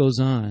Jesus goes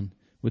on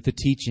with the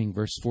teaching,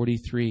 verse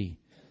 43.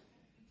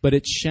 But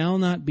it shall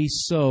not be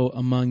so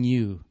among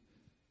you.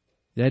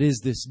 That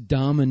is this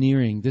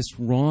domineering, this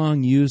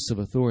wrong use of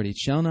authority. It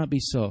shall not be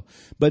so.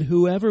 But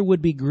whoever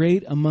would be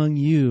great among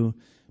you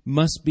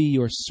must be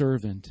your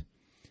servant.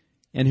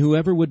 And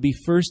whoever would be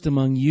first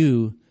among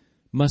you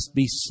must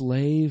be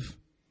slave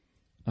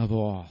of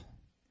all.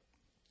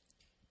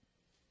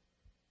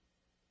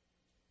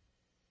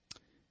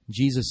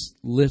 Jesus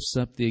lifts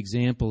up the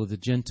example of the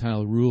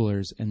Gentile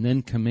rulers and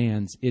then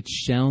commands, "It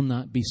shall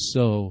not be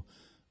so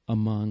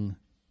among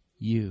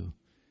you."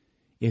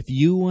 If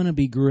you want to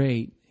be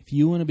great, if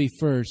you want to be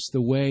first,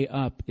 the way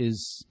up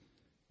is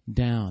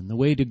down. The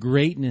way to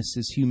greatness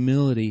is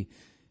humility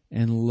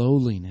and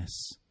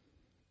lowliness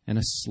and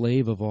a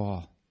slave of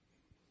all.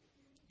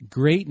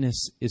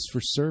 Greatness is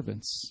for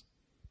servants,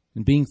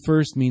 and being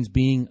first means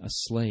being a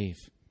slave.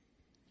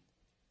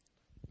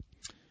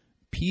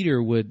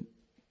 Peter would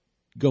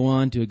go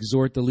on to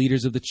exhort the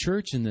leaders of the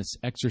church in this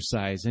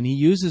exercise, and he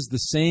uses the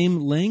same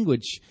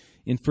language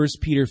in 1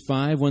 Peter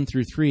 5, 1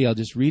 through 3. I'll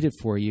just read it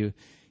for you. He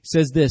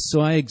says this,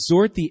 "So I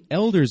exhort the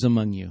elders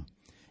among you,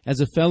 as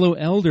a fellow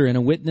elder and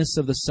a witness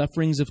of the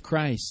sufferings of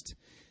Christ,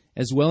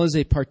 as well as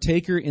a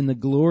partaker in the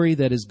glory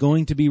that is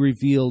going to be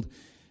revealed,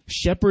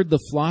 shepherd the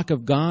flock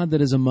of God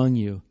that is among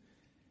you,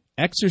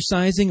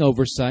 exercising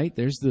oversight,"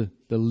 there's the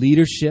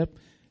leadership,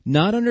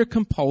 "not under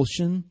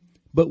compulsion,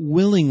 but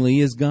willingly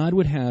as God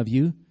would have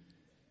you,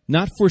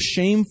 not for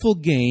shameful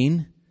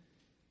gain,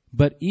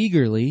 but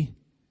eagerly,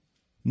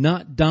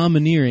 not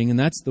domineering," and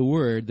that's the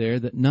word there,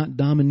 that not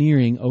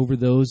domineering over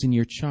those in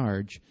your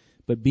charge,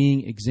 but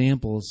being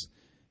examples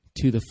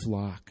to the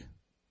flock.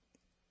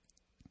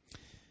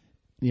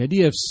 The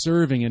idea of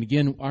serving, and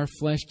again, our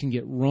flesh can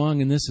get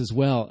wrong in this as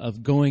well,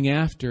 of going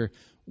after,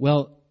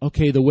 well,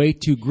 okay, the way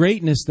to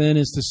greatness then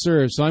is to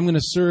serve, so I'm going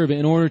to serve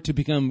in order to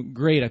become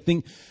great. I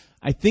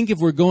think if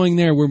we're going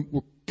there, we're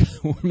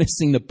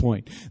missing the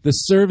point. The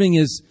serving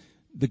is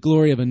the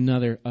glory of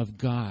another, of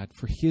God,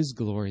 for His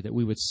glory, that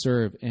we would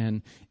serve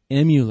and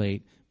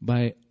emulate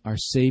by our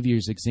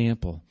Savior's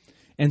example.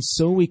 And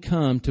so we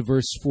come to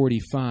verse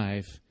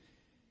 45,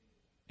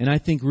 and I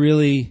think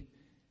really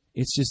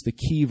it's just the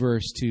key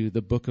verse to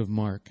the book of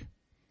Mark.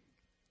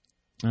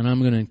 And I'm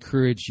going to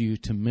encourage you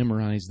to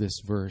memorize this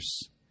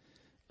verse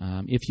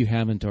if you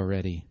haven't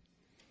already.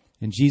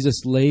 And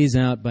Jesus lays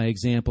out by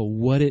example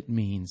what it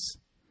means.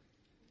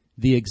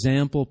 The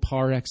example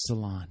par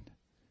excellence.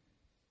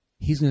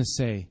 He's going to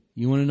say,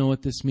 you want to know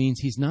what this means?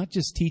 He's not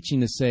just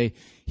teaching to say,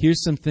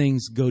 here's some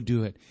things, go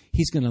do it.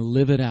 He's going to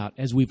live it out,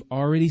 as we've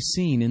already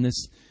seen in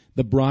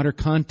the broader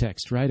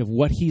context, right, of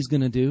what He's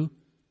going to do.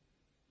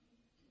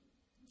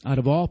 Out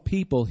of all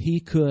people,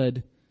 He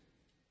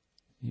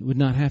would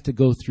not have to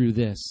go through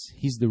this.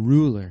 He's the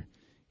ruler,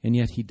 and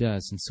yet He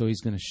does, and so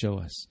He's going to show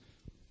us.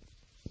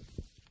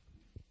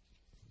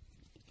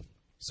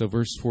 So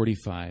verse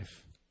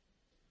 45,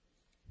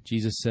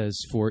 Jesus says,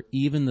 "For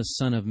even the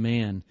Son of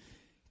Man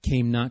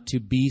came not to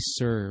be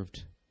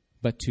served,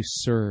 but to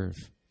serve,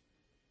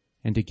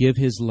 and to give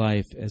His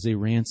life as a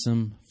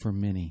ransom for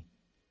many."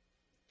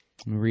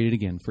 Let me read it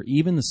again. "For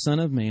even the Son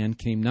of Man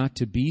came not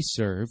to be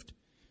served,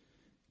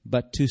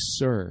 but to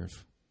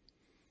serve,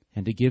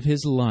 and to give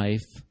His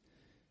life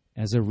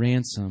as a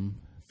ransom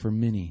for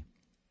many."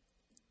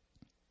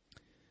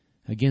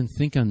 Again,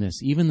 think on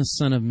this. Even the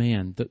Son of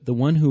Man, the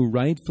one who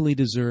rightfully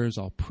deserves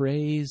all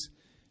praise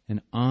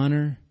and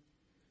honor,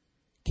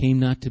 came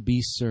not to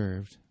be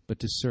served, but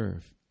to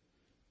serve.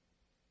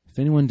 If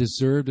anyone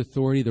deserved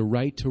authority, the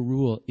right to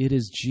rule, it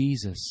is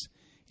Jesus.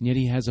 And yet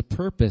He has a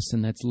purpose,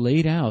 and that's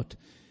laid out.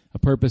 A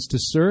purpose to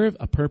serve,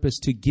 a purpose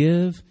to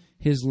give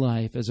His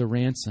life as a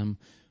ransom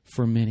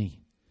for many.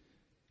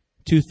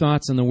 Two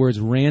thoughts on the words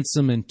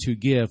ransom and to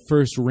give.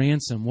 First,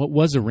 ransom. What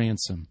was a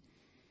ransom?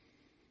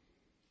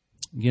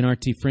 Again,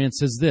 R.T. France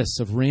says this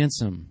of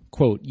ransom,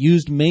 quote,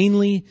 "used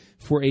mainly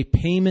for a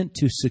payment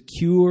to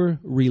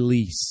secure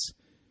release,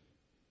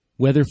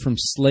 whether from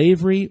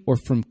slavery or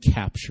from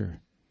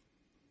capture."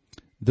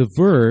 The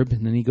verb,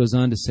 and then he goes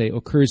on to say,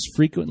 occurs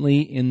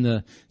frequently in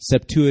the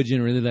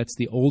Septuagint, or rather that's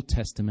the Old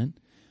Testament,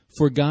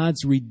 for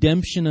God's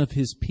redemption of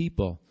His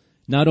people,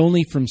 not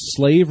only from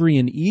slavery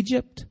in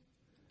Egypt,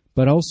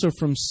 but also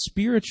from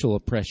spiritual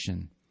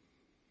oppression.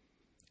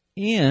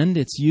 And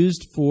it's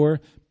used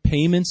for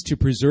payments to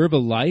preserve a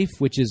life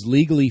which is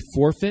legally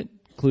forfeit,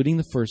 including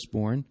the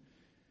firstborn,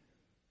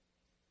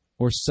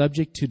 or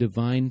subject to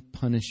divine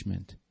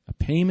punishment. A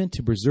payment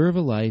to preserve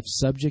a life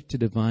subject to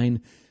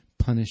divine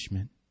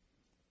punishment.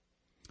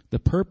 The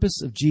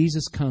purpose of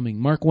Jesus coming,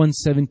 Mark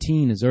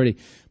 1:17 has already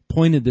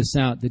pointed this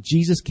out, that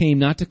Jesus came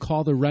not to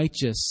call the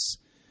righteous,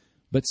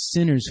 but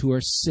sinners who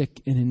are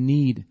sick and in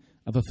need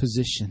of a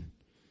physician.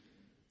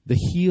 The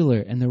healer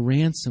and the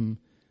ransom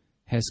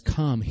has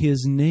come.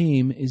 His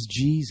name is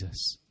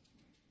Jesus.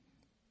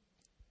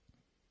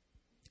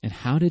 And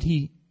how did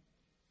He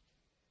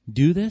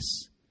do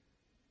this?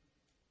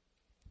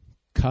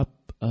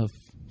 Cup of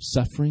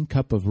suffering,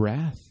 cup of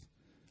wrath,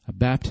 a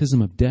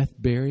baptism of death,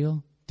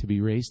 burial, to be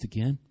raised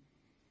again.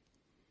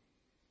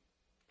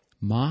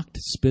 Mocked,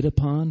 spit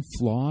upon,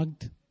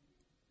 flogged.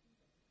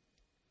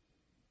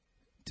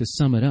 To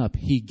sum it up,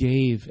 He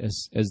gave,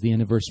 as the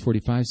end of verse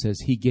 45 says,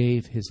 He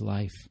gave His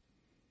life.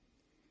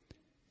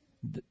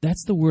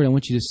 That's the word I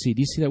want you to see.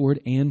 Do you see that word,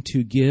 and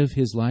to give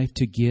His life,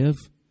 to give?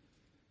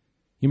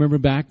 You remember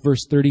back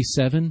verse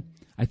 37?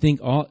 I think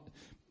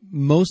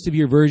most of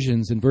your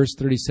versions in verse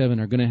 37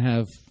 are going to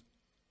have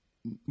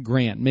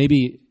grant.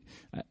 Maybe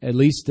At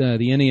least the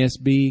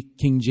NASB,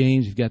 King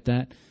James, you've got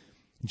that.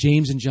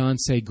 James and John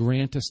say,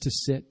 grant us to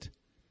sit.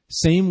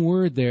 Same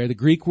word there. The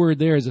Greek word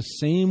there is the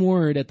same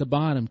word at the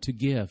bottom, to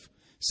give.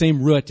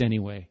 Same root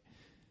anyway.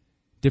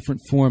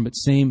 Different form, but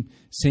same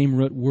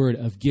root word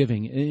of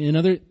giving.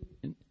 Another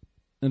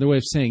way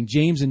of saying,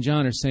 James and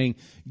John are saying,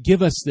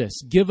 give us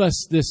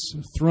this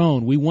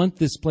throne. We want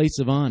this place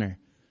of honor.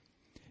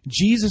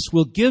 Jesus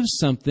will give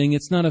something.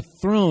 It's not a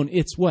throne.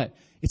 It's what?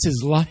 It's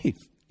his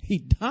life. He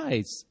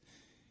dies.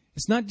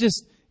 It's not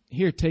just,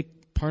 here,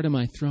 take part of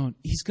my throne.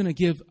 He's going to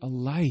give a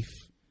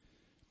life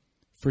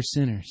for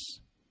sinners.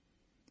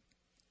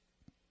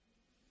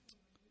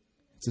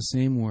 It's the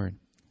same word,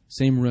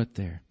 same root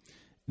there.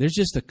 There's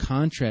just a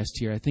contrast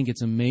here. I think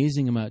it's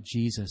amazing about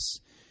Jesus.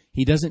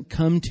 He doesn't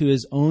come to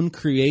his own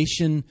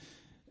creation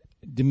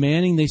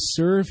demanding they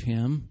serve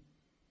him,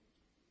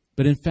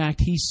 but in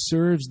fact, he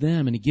serves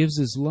them and he gives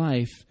his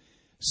life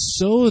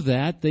so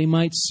that they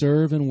might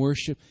serve and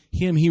worship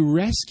him. He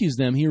rescues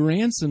them. He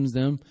ransoms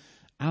them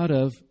out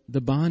of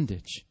the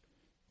bondage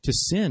to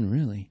sin,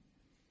 really.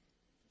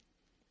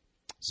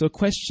 So a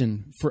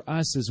question for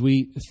us as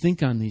we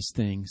think on these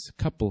things,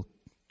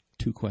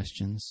 two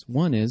questions.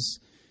 One is,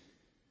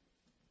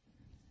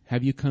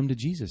 have you come to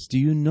Jesus? Do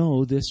you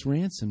know this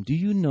ransom? Do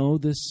you know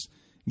this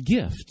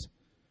gift?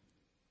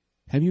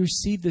 Have you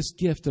received this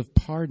gift of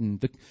pardon,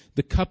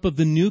 the cup of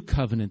the new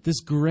covenant,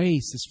 this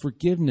grace, this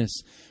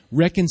forgiveness,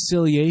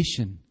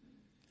 reconciliation?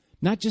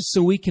 Not just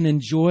so we can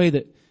enjoy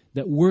that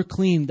we're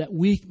clean, that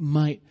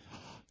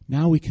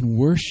now we can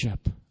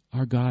worship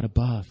our God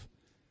above.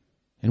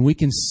 And we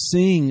can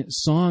sing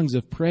songs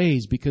of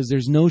praise because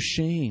there's no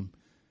shame.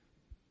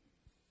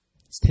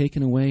 It's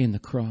taken away in the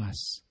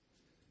cross.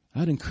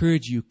 I'd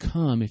encourage you,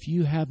 come. If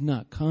you have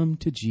not come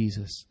to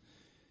Jesus,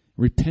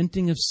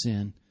 repenting of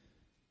sin,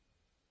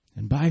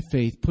 and by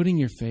faith, putting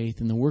your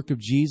faith in the work of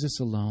Jesus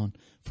alone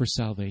for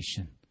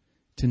salvation,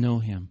 to know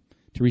him,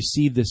 to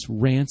receive this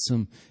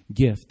ransom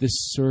gift,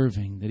 this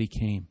serving that he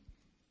came.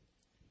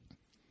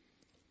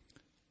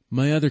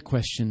 My other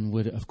question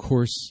would, of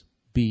course,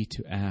 be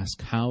to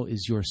ask, how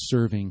is your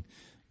serving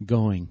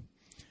going?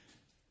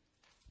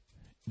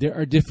 There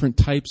are different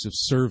types of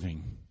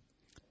serving.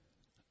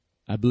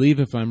 I believe,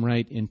 if I'm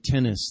right, in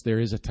tennis, there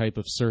is a type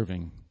of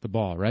serving the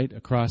ball, right?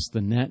 Across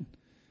the net.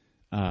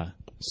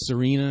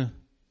 Serena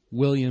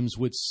Williams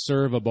would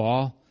serve a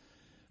ball.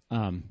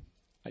 Can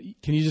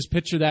you just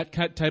picture that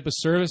type of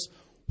service?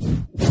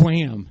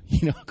 Wham!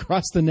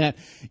 Across the net.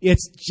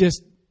 It's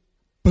just,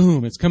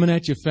 boom, it's coming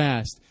at you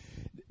fast.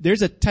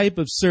 There's a type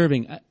of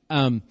serving.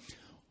 I'm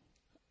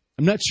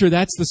not sure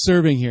that's the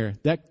serving here.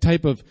 That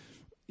type of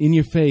in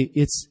your face.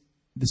 It's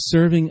the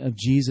serving of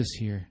Jesus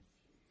here.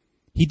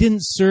 He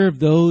didn't serve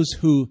those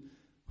who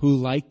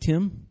liked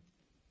him.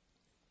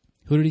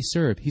 Who did he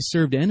serve? He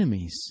served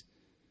enemies.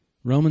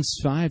 Romans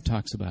 5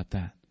 talks about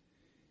that.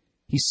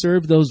 He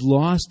served those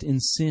lost in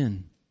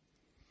sin.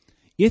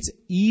 It's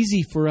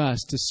easy for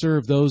us to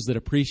serve those that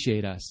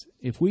appreciate us.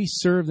 If we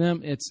serve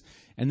them,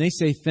 and they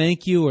say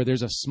thank you, or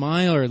there's a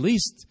smile, or at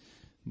least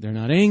they're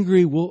not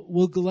angry,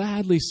 we'll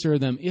gladly serve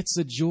them. It's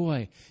a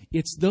joy.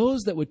 It's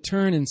those that would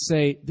turn and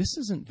say, this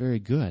isn't very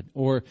good,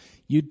 or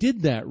you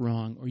did that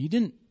wrong, or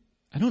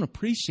I don't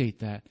appreciate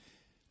that.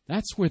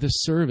 That's where the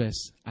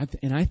service,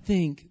 and I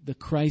think the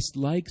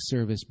Christ-like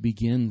service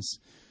begins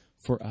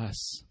for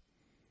us.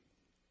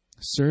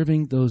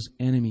 Serving those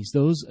enemies,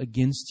 those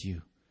against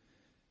you.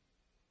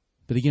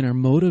 But again, our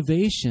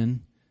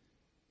motivation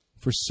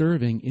for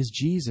serving is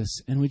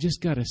Jesus. And we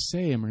just got to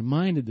say, I'm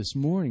reminded this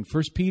morning,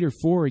 1 Peter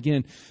 4,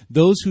 again,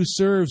 those who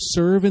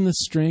serve in the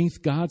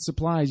strength God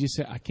supplies. You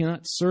say, I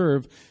cannot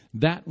serve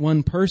that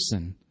one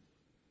person.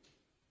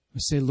 We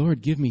say,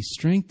 Lord, give me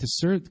strength to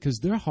serve, because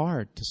they're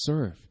hard to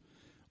serve.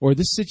 Or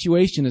this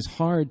situation is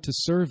hard to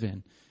serve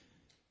in.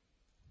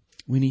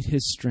 We need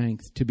his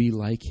strength to be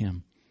like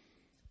him.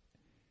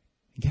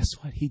 And guess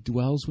what? He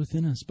dwells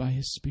within us by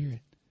his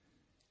Spirit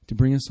to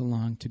bring us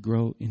along to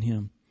grow in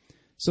him.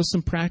 So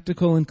some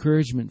practical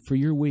encouragement for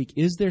your week.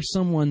 Is there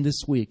someone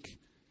this week,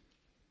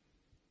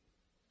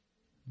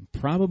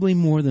 probably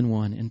more than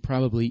one, and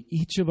probably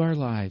each of our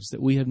lives,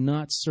 that we have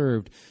not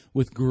served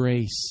with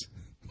grace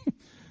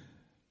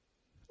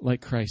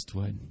like Christ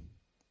would?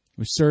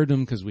 We served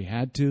him because we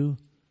had to.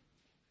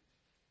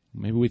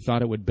 Maybe we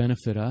thought it would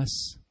benefit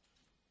us.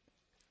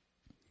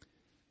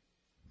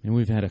 And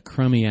we've had a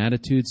crummy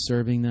attitude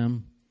serving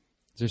them.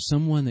 Is there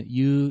someone that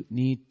you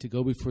need to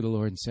go before the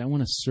Lord and say, I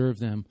want to serve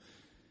them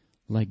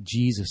like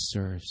Jesus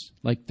serves,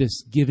 like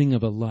this giving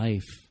of a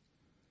life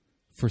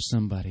for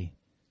somebody,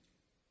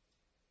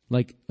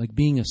 like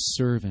being a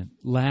servant,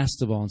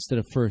 last of all instead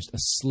of first, a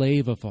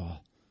slave of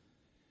all.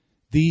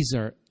 These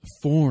are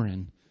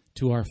foreign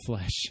to our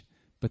flesh,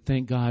 but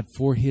thank God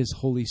for his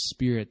Holy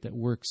Spirit that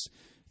works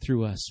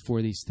through us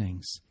for these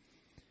things.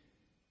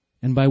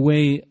 And by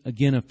way,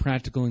 again, of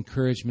practical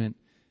encouragement,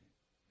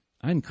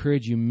 I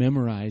encourage you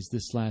memorize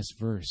this last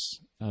verse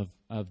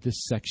of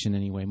this section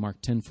anyway,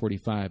 Mark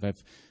 10:45.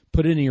 I've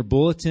put it in your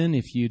bulletin.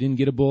 If you didn't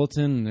get a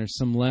bulletin and there's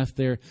some left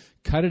there,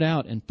 cut it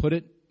out and put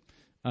it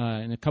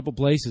in a couple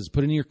places.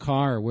 Put it in your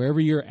car, wherever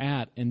you're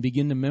at, and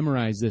begin to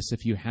memorize this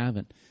if you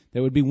haven't.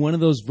 That would be one of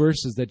those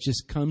verses that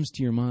just comes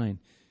to your mind.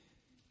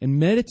 And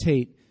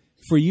meditate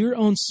for your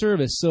own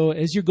service. So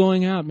as you're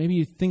going out, maybe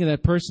you think of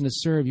that person to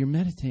serve. You're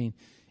meditating.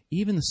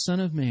 Even the Son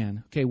of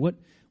Man. Okay, what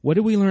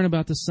did we learn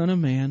about the Son of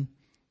Man?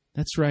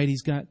 That's right,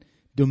 he's got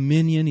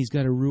dominion, he's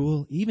got a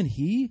rule. Even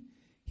he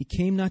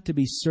came not to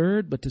be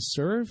served, but to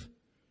serve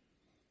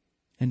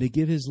and to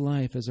give his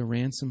life as a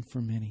ransom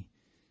for many.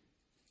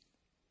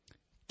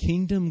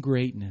 Kingdom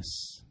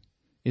greatness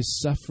is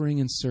suffering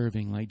and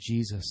serving like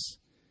Jesus.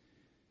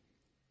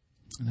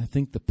 And I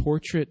think the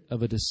portrait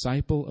of a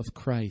disciple of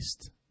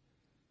Christ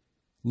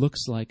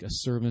looks like a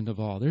servant of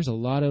all. There's a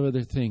lot of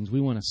other things. We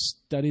want to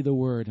study the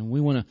Word, and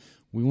we want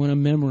to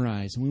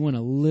memorize, and we want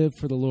to live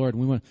for the Lord,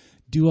 and we want to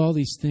do all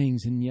these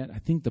things. And yet I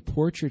think the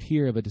portrait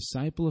here of a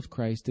disciple of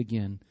Christ,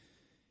 again,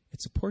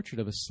 it's a portrait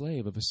of a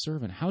slave, of a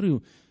servant. How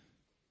do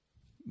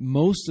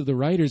most of the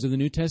writers of the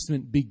New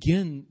Testament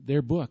begin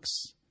their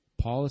books?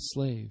 Paul, a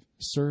slave,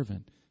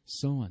 servant,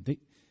 so on.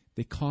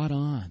 They caught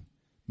on.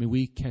 May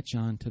we catch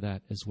on to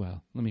that as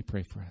well. Let me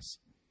pray for us.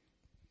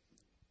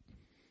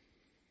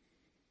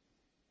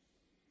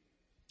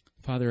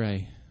 Father,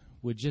 I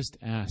would just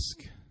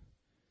ask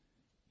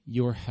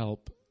your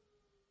help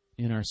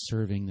in our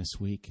serving this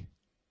week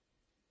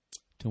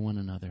to one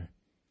another.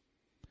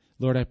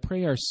 Lord, I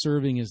pray our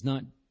serving is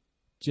not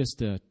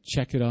just a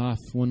check it off,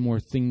 one more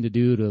thing to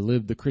do to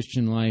live the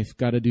Christian life,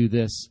 got to do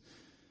this.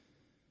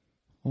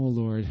 Oh,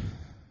 Lord,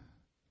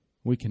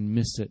 we can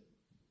miss it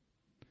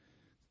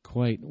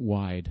quite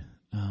wide.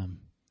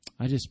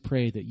 I just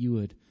pray that you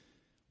would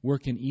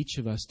work in each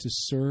of us to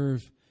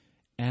serve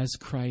as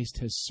Christ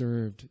has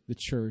served the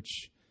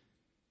church,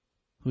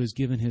 who has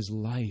given his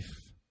life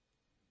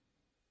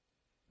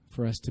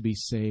for us to be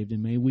saved.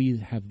 And may we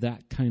have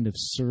that kind of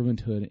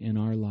servanthood in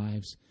our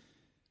lives.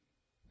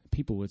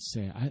 People would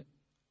say, I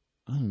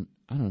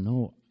don't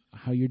know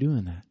how you're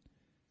doing that.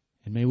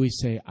 And may we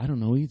say, I don't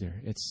know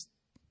either. It's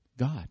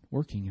God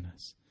working in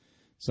us.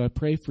 So I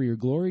pray for your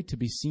glory to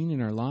be seen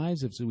in our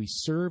lives as we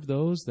serve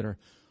those that are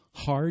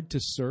hard to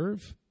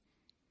serve,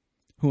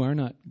 who are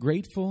not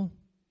grateful,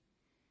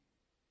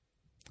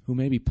 who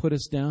maybe put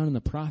us down in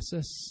the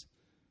process.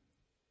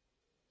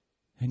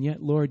 And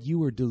yet, Lord, you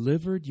were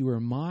delivered, you were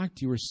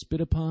mocked, you were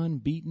spit upon,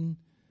 beaten,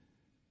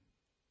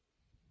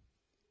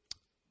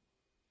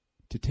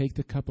 to take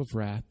the cup of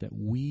wrath that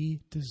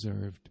we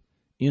deserved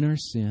in our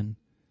sin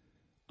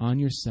on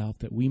yourself,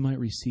 that we might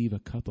receive a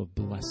cup of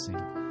blessing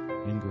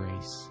and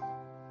grace.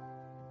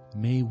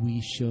 May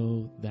we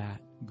show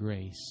that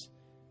grace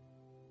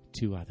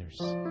to others.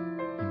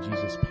 In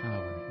Jesus'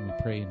 power, and we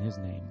pray in his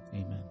name,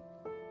 amen.